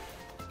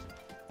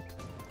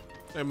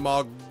 Hey,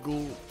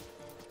 Moogle.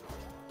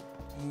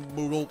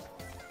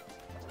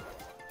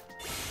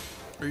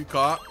 Are you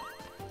caught?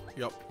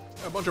 Yep.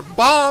 A bunch of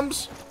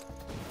bombs!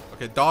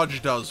 Okay,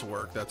 dodge does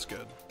work. That's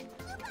good.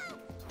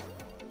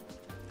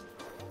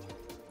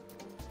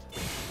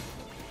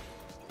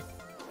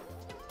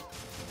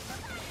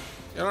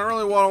 Yeah, I don't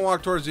really want to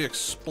walk towards the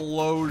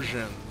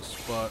explosions,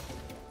 but...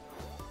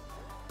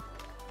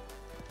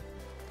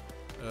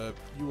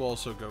 you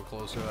also go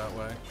closer that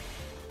way.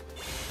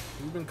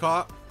 Have you been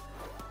caught?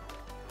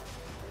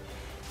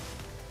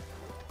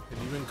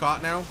 Have you been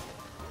caught now?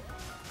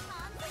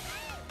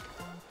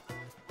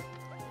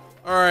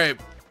 Alright.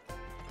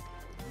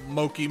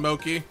 Moki.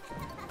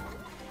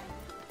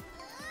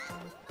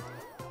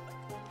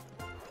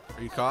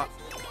 Are you caught?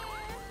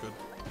 Good.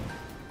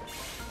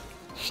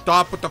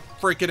 Stop with the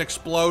freaking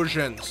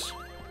explosions!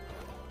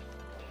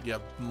 Yeah,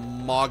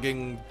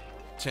 mogging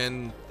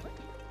tin.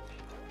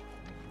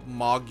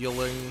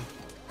 Moguling.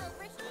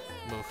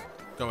 Move.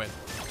 Go in.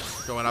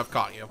 Go in, I've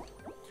caught you.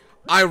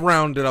 I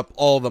rounded up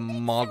all the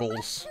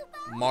moggles.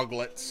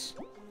 Moglets.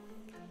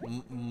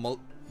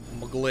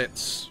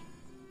 Moglets.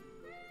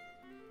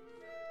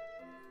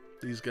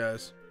 These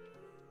guys.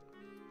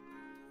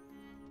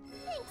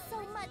 Thanks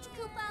so much,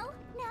 Kupo.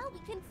 Now we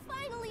can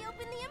finally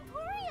open the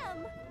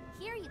Emporium.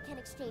 Here you can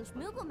exchange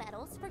Moogle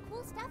medals for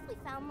cool stuff we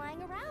found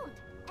lying around.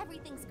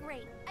 Everything's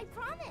great, I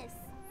promise.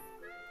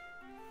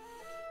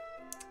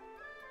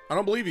 I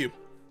don't believe you.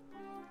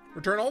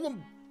 Returning all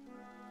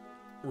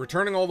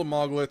the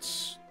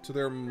Moglets to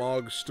their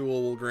Mog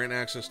stool will grant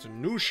access to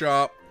new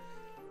shop,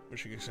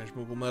 which you can exchange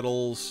Moogle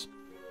medals.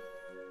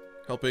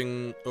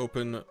 Helping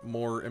open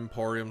more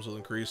Emporiums will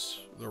increase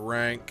the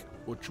rank.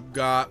 What you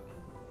got?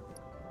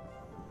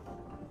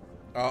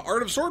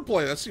 Art of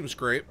Swordplay, that seems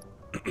great.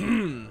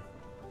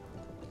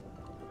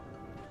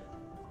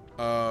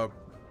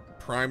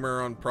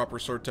 Primer on proper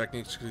sword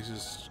techniques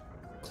increases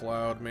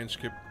Cloud.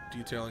 Manuscript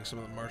detailing some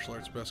of the martial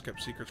arts best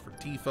kept secrets for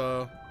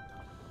Tifa.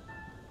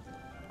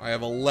 I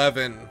have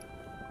 11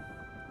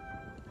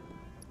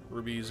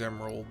 rubies,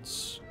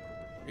 emeralds,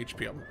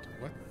 HP up.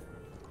 What?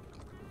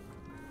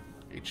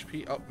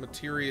 HP up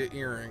materia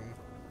earring.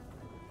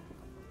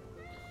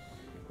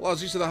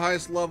 Allows use of the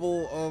highest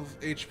level of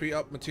HP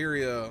up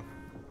materia.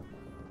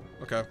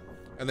 Okay.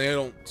 And they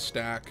don't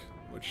stack,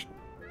 which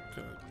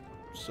kind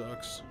of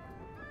sucks.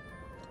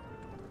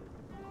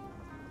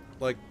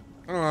 Like,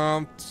 I don't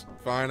know, it's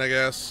fine, I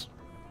guess.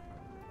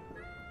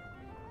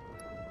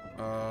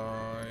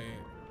 I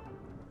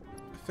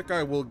think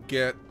I will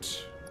get...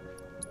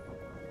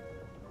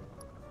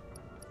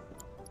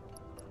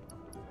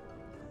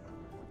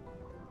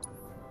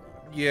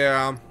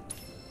 Yeah.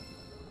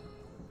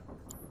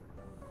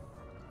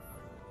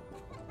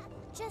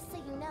 Just so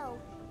you know,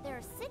 there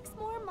are 6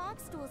 more Mog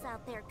stools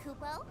out there,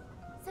 Kupo.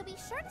 So be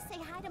sure to say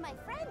hi to my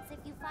friends if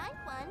you find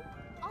one.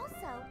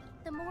 Also,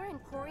 the more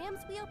Emporiums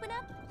we open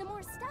up, the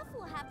more stuff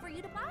we'll have for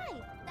you to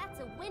buy. That's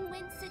a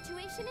win-win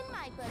situation in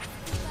my book,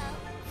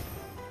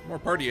 Kupo. More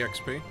party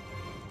XP.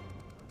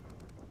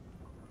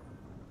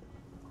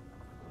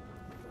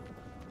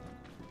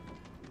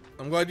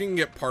 I'm glad you can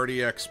get party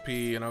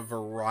XP in a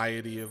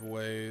variety of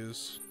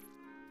ways.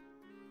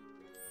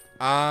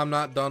 I'm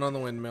not done on the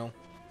windmill.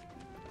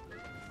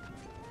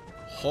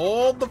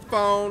 Hold the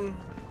phone.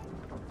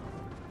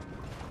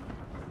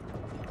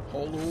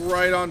 Hold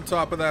right on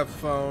top of that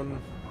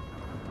phone.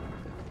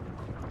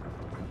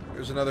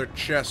 There's another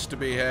chest to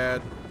be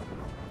had.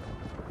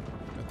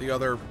 At the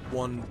other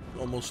one,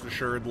 almost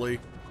assuredly.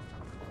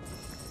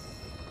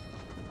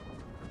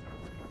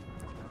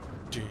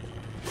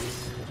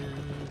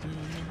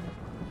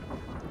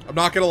 I'm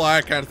not gonna lie,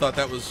 I kind of thought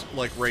that was,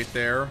 like, right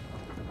there.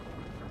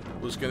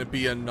 Was gonna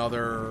be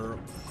another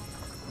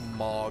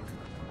Mog.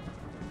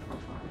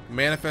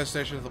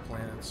 Manifestation of the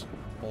planets.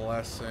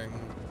 Blessing.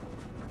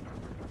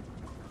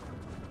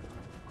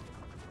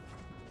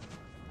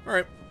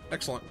 Alright,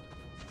 excellent.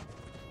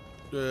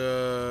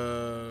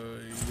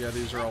 Yeah,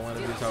 these are all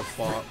enemies I've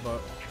fought,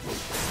 but...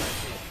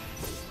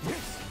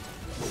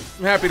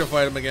 I'm happy to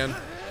fight them again.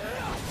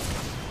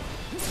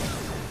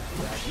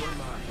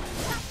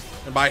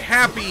 And by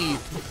happy,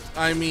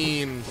 I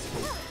mean...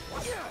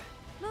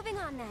 Moving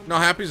on then. No,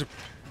 happy's a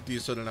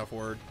decent enough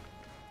word.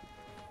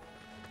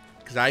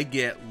 Because I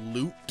get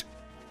loot.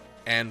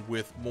 And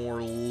with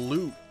more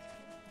loot.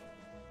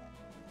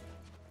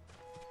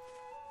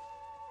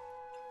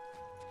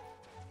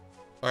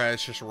 Alright,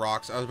 it's just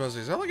rocks. I was about to say,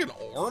 is that like an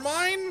ore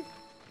mine?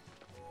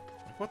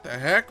 What the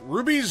heck?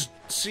 Rubies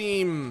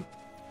seem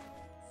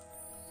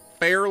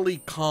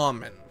fairly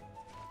common.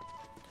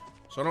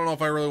 So I don't know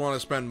if I really want to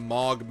spend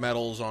Mog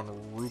medals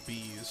on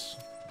rupees.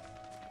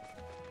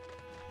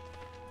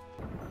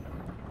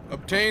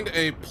 Obtained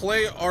a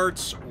Play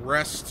Arts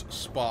rest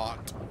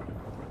spot.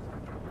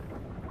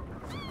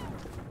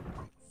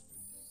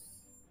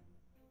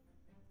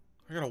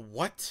 I got a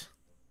what?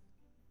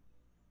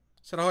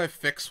 Is that how I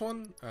fix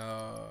one?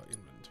 Inventory.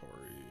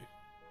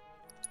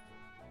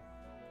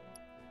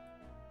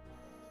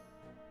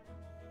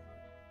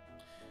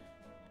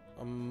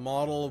 A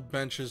model of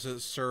benches that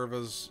serve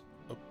as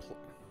a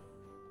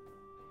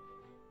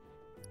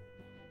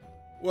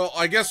well,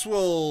 I guess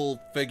we'll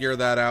figure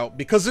that out.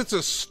 Because it's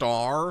a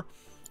star,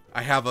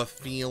 I have a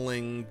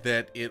feeling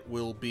that it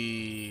will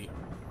be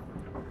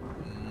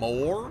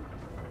more.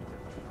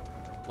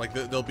 Like,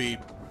 there'll be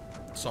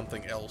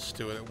something else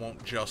to it. It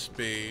won't just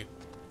be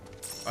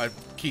a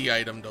key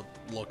item to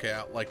look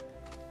at. Like,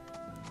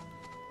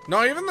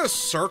 no, even the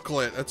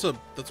circlet, that's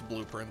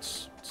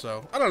blueprints.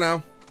 So, I don't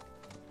know.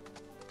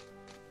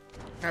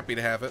 Happy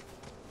to have it.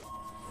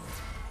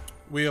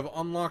 We have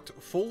unlocked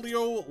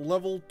Folio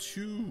level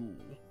 2.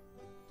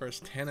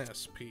 Press 10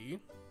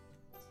 SP.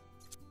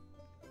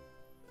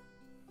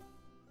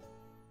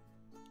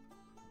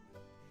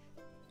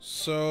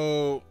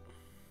 So,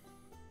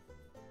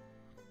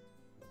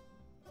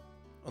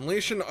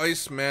 unleash an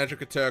ice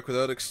magic attack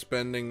without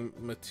expending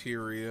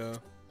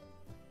materia.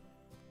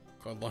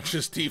 God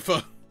launches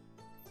Tifa.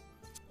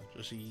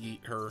 Just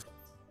yeet her.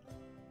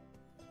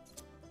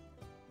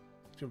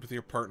 Jump with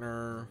your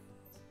partner.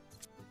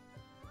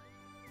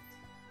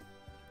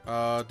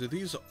 Do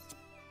these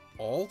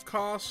all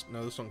cost?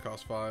 No, this one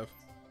costs 5.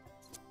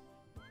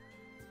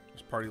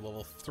 It's party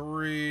level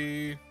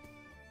 3.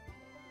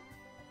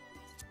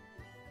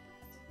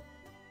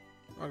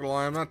 Not gonna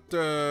lie, I'm not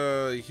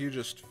the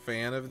hugest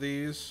fan of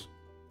these.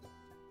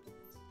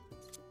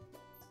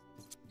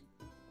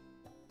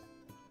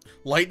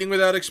 Lightning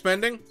without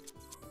expending?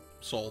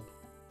 Sold.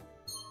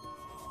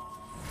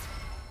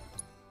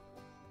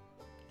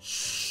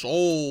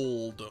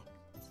 Sold.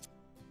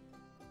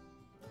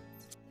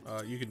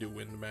 You can do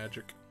wind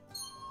magic.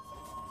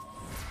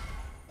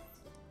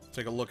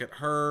 Take a look at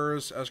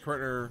hers. Ask your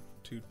partner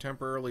to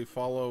temporarily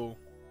follow.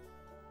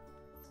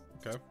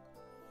 Okay.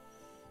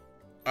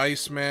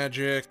 Ice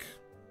magic.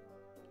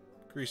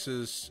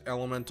 Increases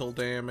elemental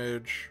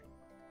damage.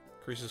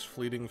 Increases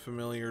fleeting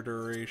familiar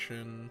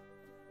duration.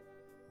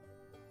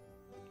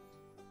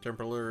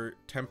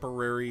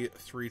 Temporary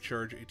 3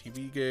 charge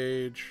ATB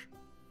gauge.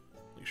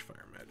 Unleash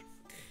fire magic.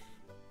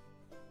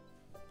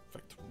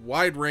 Effect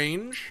wide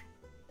range.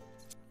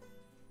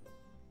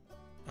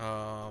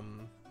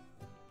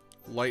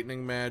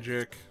 Lightning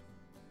magic.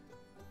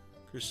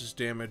 Increases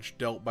damage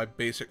dealt by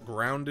basic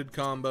grounded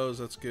combos.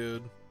 That's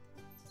good.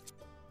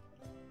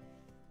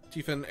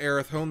 Tifa and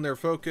Aerith hone their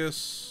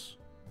focus.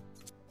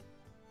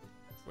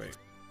 Wait.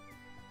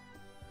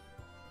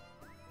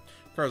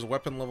 Requires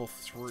weapon level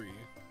 3.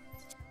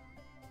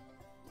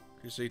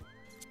 Increase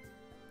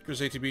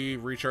ATB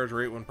recharge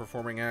rate when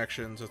performing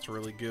actions. That's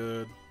really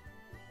good.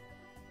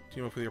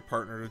 Team up with your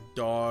partner to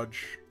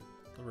dodge.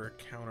 Deliver a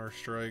counter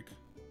strike.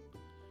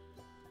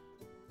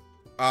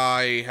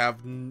 I have...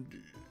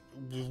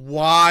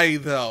 Why,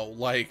 though?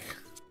 Like,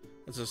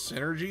 it's a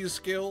synergy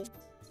skill?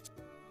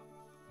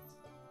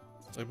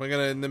 Like, am I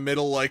gonna, in the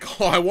middle, like,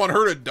 oh, I want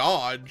her to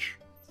dodge?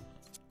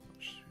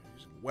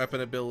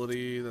 Weapon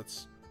ability,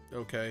 that's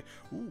okay.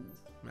 Ooh,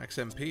 max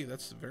MP,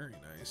 that's very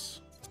nice.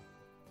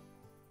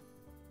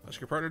 Ask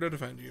your partner to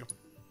defend you.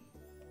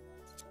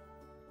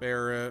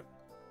 Barret.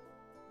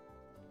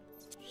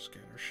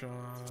 Scatter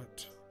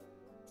shot.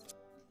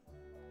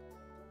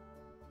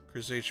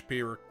 Chris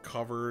HP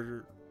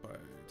recovered by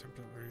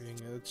temporary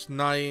rating. It's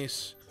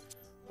nice.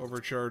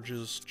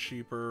 Overcharges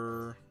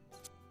cheaper.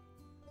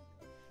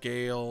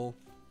 Gale.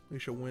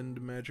 Unleash a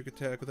wind magic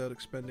attack without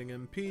expending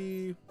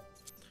MP.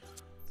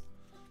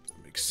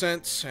 Makes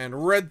sense.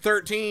 And Red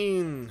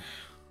 13.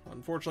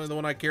 Unfortunately, the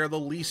one I care the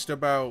least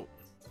about.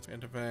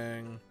 Phantom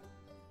Fang.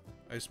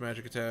 Ice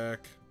magic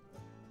attack.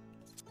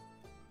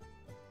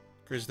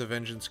 Increase the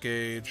vengeance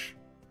gauge.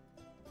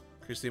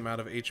 Increase the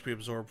amount of HP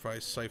absorbed by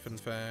Siphon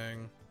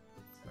Fang.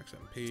 Max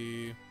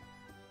MP.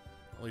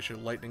 Unleash a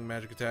lightning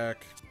magic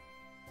attack.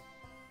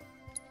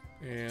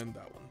 And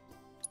that one.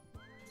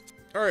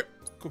 Alright,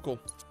 cool.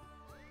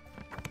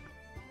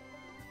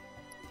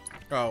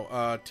 Oh,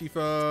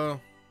 Tifa.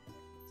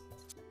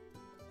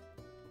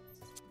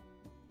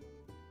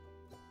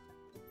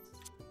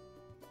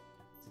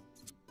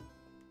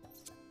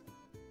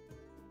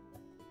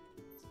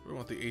 We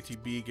want the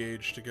ATB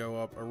gauge to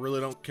go up. I really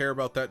don't care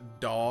about that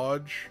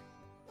dodge.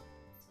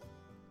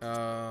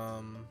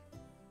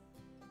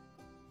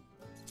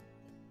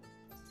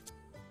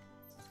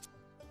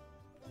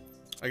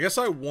 I guess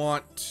I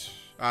want...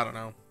 I don't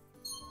know.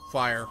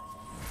 Fire.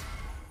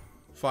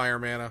 Fire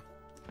mana.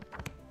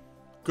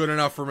 Good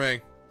enough for me.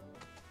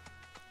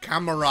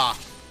 Camera.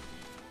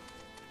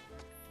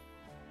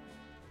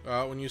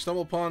 When you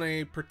stumble upon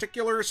a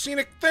particular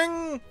scenic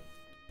thing,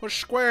 push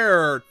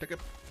square. Take a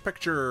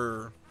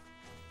picture.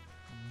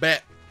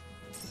 Bet.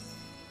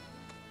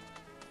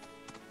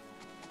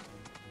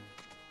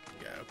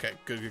 Yeah, okay.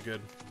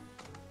 Good.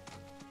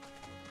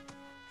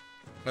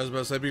 I was about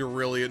to say, it'd be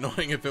really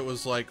annoying if it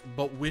was like,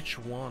 but which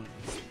one?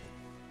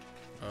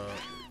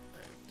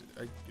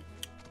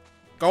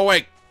 Go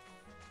away!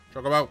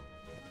 Chocobo!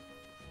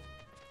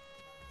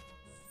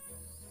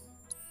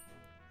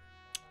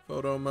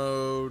 Photo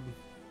mode.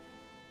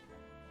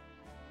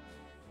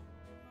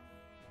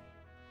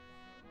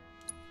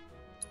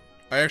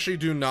 I actually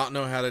do not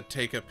know how to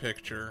take a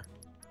picture.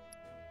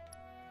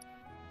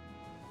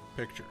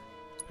 Picture.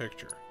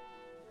 Picture.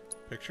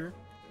 Picture.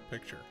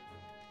 Picture.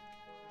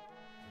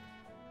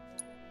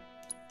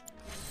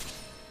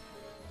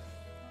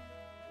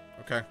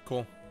 Okay,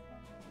 cool.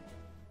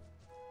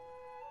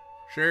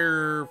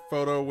 Share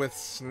photo with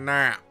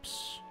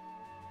snaps.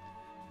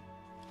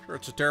 Sure,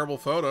 it's a terrible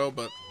photo,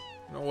 but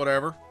you know,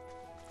 whatever.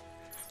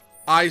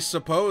 I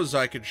suppose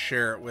I could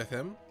share it with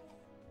him.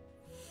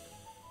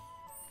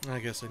 I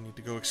guess I need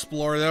to go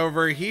explore it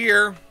over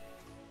here.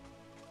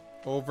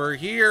 Over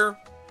here.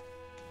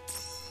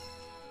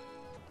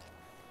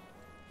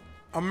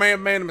 I may have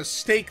made a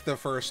mistake the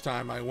first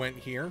time I went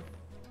here.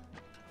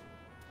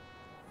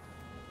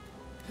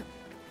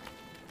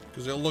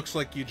 Because it looks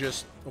like you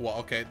just... Well,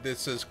 okay,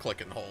 this says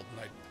click and hold, and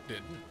I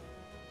didn't.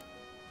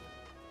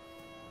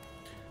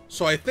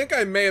 So I think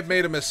I may have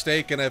made a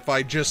mistake, and if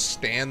I just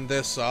stand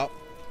this up...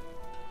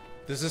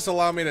 Does this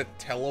allow me to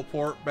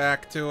teleport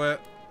back to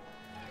it?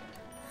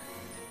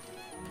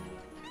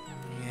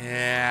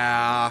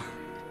 Yeah.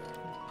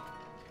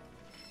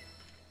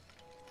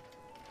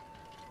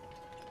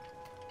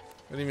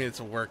 What do you mean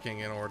it's working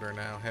in order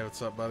now? Hey,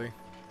 what's up, buddy?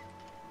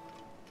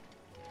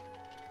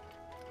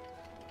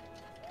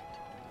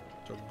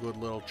 It's a good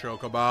little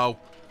chocobo.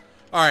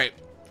 Alright,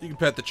 you can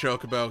pet the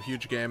chocobo.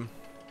 Huge game.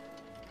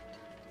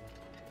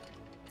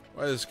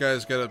 Why this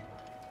guy's got a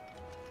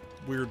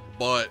weird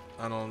butt?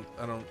 I don't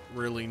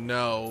really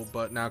know,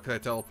 but now can I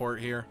teleport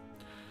here?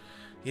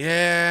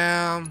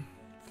 Yeah.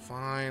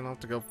 Fine, I'll have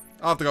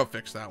to go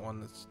fix that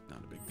one. That's not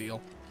a big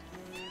deal.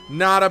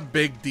 Not a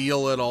big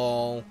deal at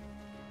all.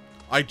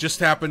 I just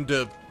happened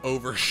to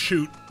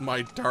overshoot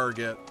my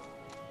target.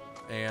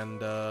 And,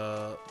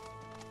 bada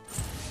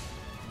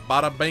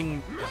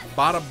bing,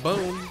 bada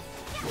boom.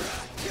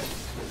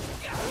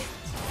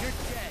 You're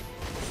dead.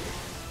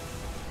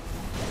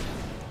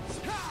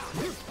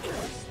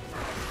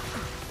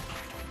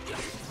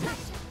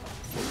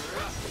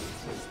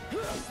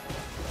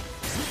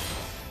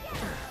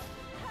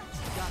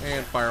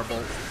 And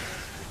firebolt.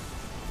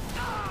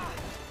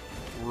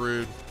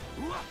 Rude.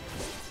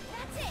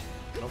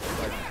 Nope,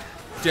 I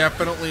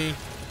definitely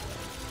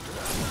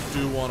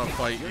do want to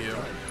fight you.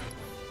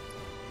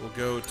 We'll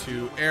go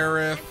to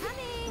Aerith.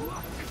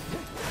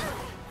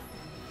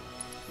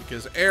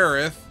 Because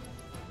Aerith...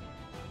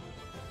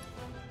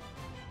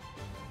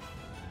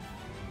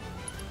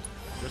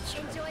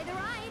 Enjoy the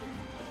ride.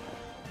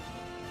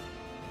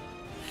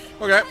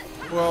 Okay,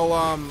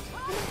 well,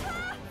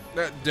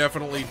 that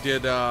definitely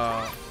did,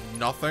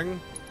 nothing.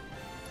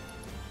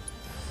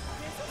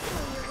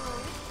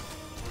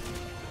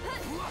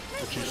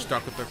 But she's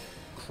stuck with the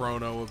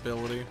chrono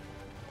ability.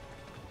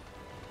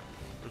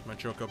 Where's my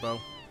chocobo?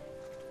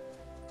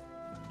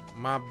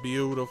 My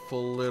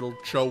beautiful little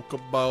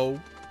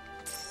chocobo.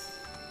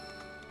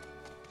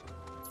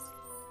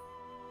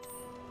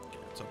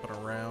 It's up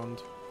and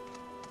around.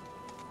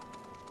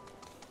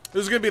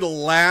 This is gonna be the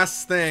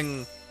last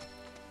thing.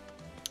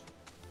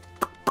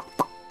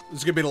 This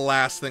is gonna be the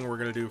last thing we're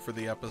gonna do for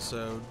the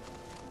episode.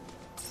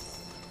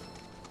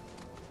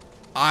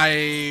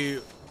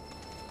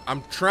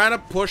 I'm trying to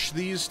push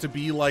these to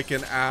be like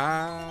an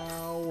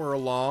hour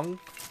long.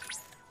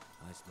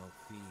 I smell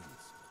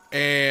fiends.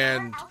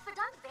 And Alpha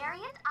Dunk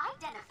variant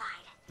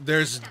identified.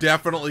 there's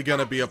definitely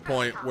gonna be a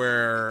point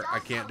where I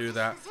can't do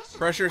that.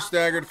 Pressure,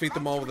 stagger, defeat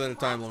them all within a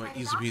time limit.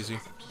 Easy peasy.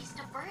 Beast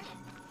of burden.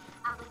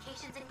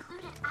 Applications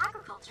included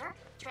agriculture,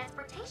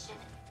 transportation,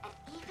 and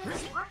even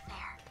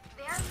warfare.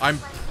 I'm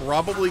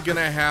probably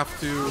gonna have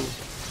to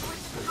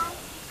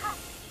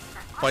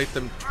fight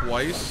them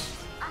twice.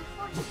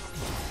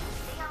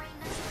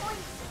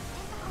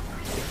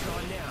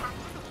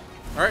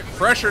 Alright,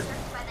 pressured.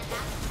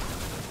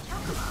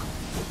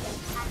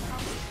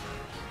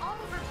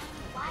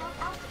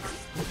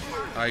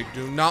 I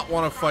do not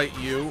want to fight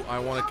you. I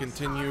want to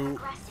continue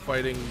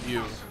fighting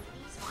you.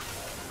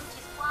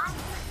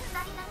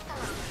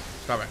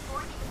 Stop it.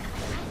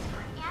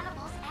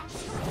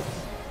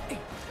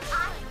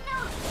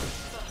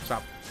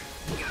 Stop.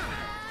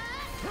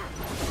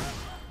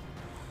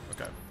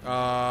 Okay.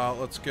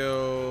 Let's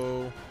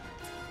go...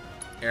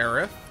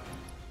 Aerith.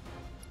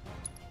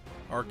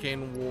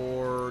 Arcane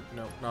Ward...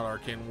 No, not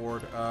Arcane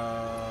Ward.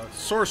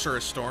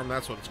 Sorceress Storm,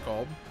 that's what it's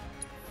called.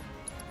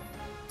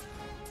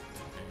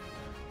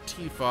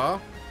 Tifa.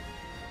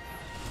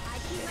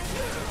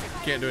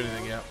 Can't do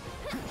anything yet.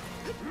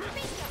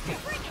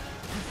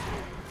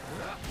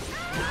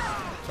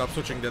 Stop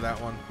switching to that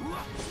one.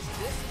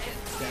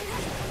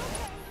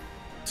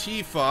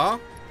 Tifa.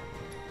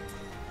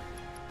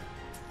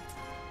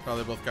 Oh,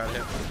 they both got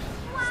hit.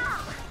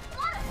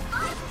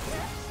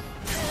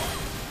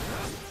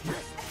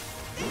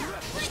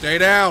 Stay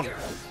down.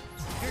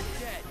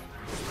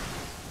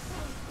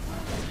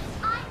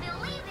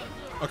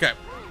 Okay.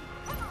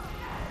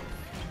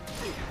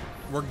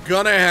 We're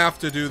gonna have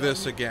to do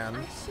this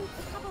again.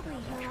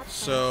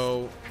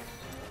 So...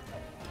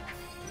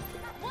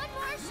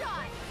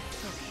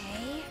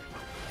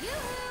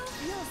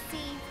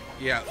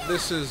 Yeah,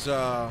 this is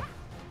not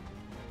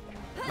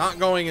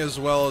going as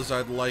well as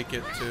I'd like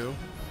it to.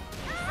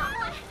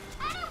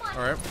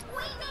 Alright.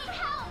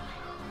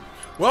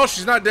 Well,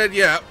 she's not dead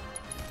yet.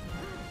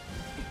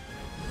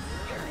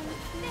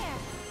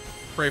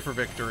 Pray for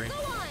victory.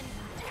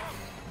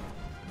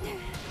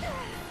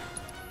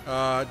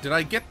 Did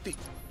I get the...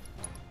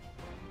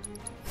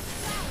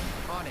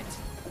 On it.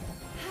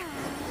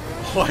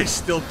 Oh, I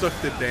still took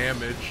the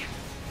damage.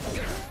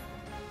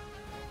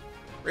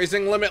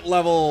 Raising limit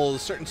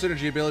levels. Certain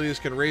synergy abilities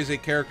can raise a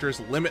character's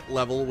limit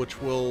level,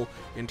 which will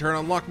in turn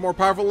unlock more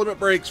powerful limit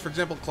breaks. For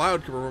example,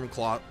 Cloud can perform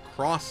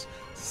Cross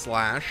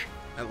Slash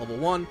at level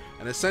 1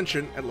 and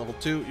Ascension at level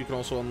 2. You can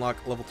also unlock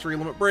level 3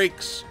 limit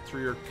breaks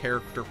through your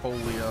character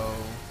folio.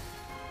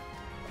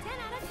 10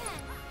 out of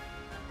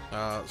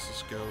 10. Let's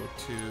just go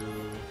to...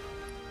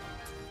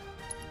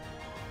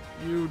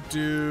 You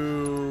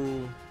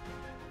do...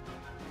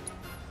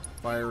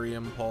 Fiery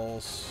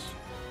Impulse.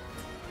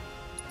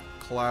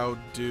 Cloud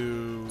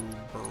do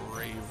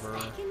Braver.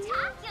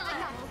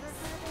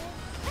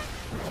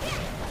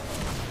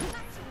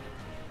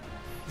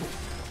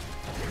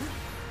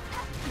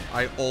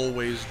 I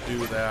always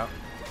do that.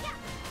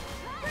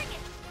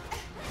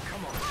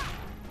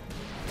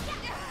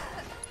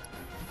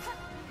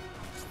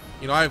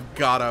 You know, I've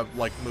gotta,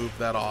 like, move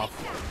that off.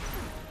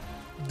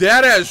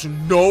 That has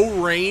no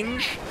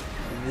range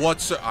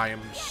whatsoever. I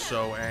am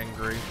so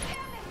angry.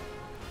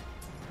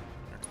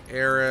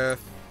 Aerith,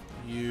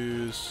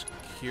 use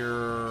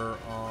Cure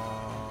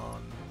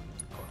on...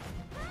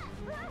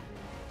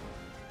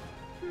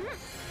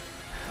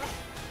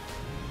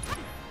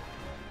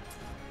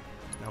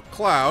 Now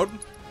Cloud,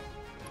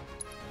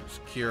 use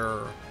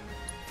Cure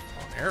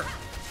on Aerith.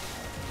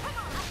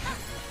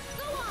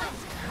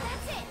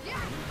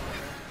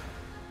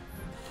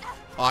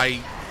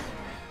 I,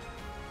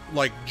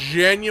 like,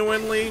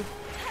 genuinely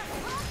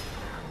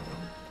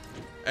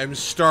am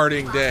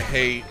starting to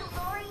hate...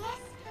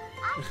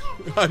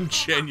 I'm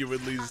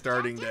genuinely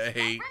starting to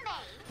hate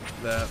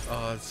that.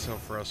 Oh, it's so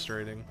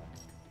frustrating.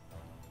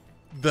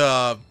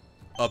 The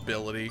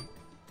ability.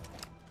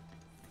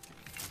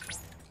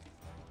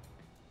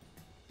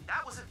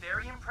 That was a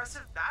very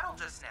impressive battle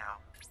just now.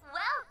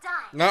 Well done.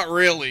 Not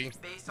really.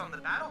 Based on the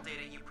battle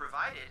data you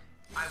provided,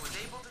 I was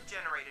able to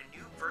generate a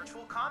new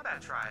virtual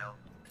combat trial.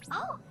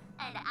 Oh,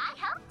 and I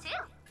helped too.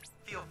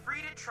 Feel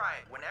free to try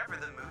it whenever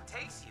the mood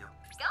takes you.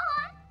 Go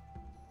on.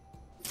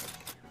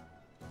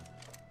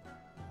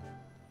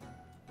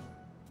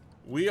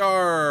 We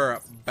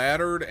are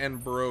battered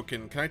and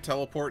broken. Can I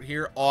teleport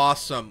here?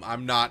 Awesome.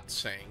 I'm not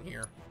staying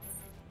here.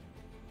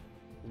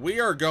 We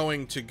are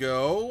going to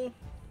go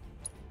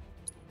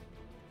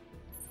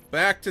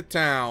back to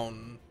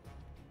town.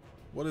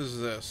 What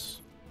is this?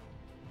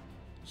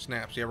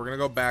 Snaps. Yeah, we're going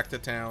to go back to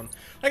town.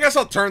 I guess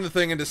I'll turn the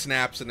thing into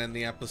snaps and end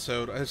the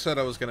episode. I said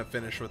I was going to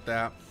finish with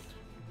that.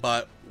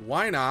 But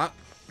why not?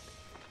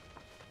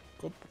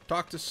 Go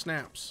talk to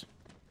Snaps.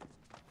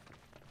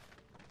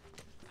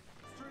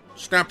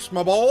 Snaps,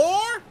 my boy!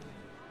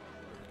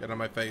 Get on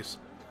my face.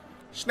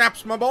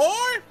 Snaps, my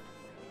boy!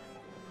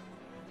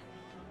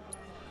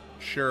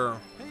 Sure.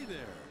 Hey there.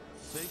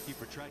 Thank you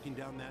for tracking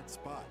down that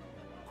spot.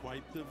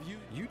 Quite the view.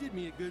 You did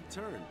me a good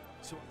turn.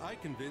 So I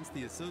convinced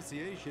the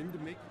association to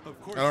make...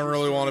 Of course, I don't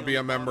really want to be a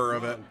on the member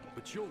of bottom it. rung,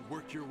 but you'll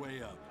work your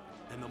way up.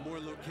 And the more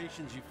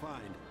locations you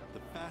find,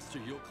 the faster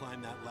you'll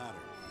climb that ladder.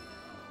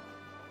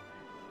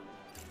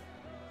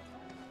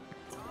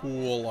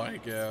 Cool, I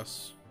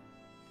guess.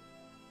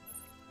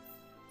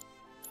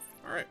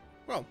 Alright,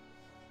 well.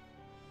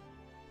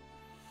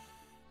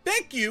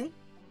 Thank you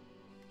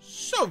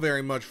so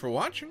very much for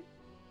watching.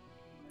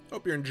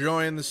 Hope you're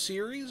enjoying the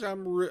series.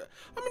 I'm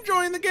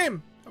enjoying the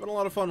game. Having a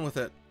lot of fun with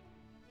it.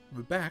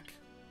 We'll be back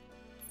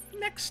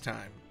next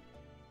time.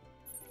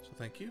 So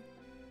thank you.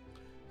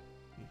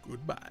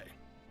 Goodbye.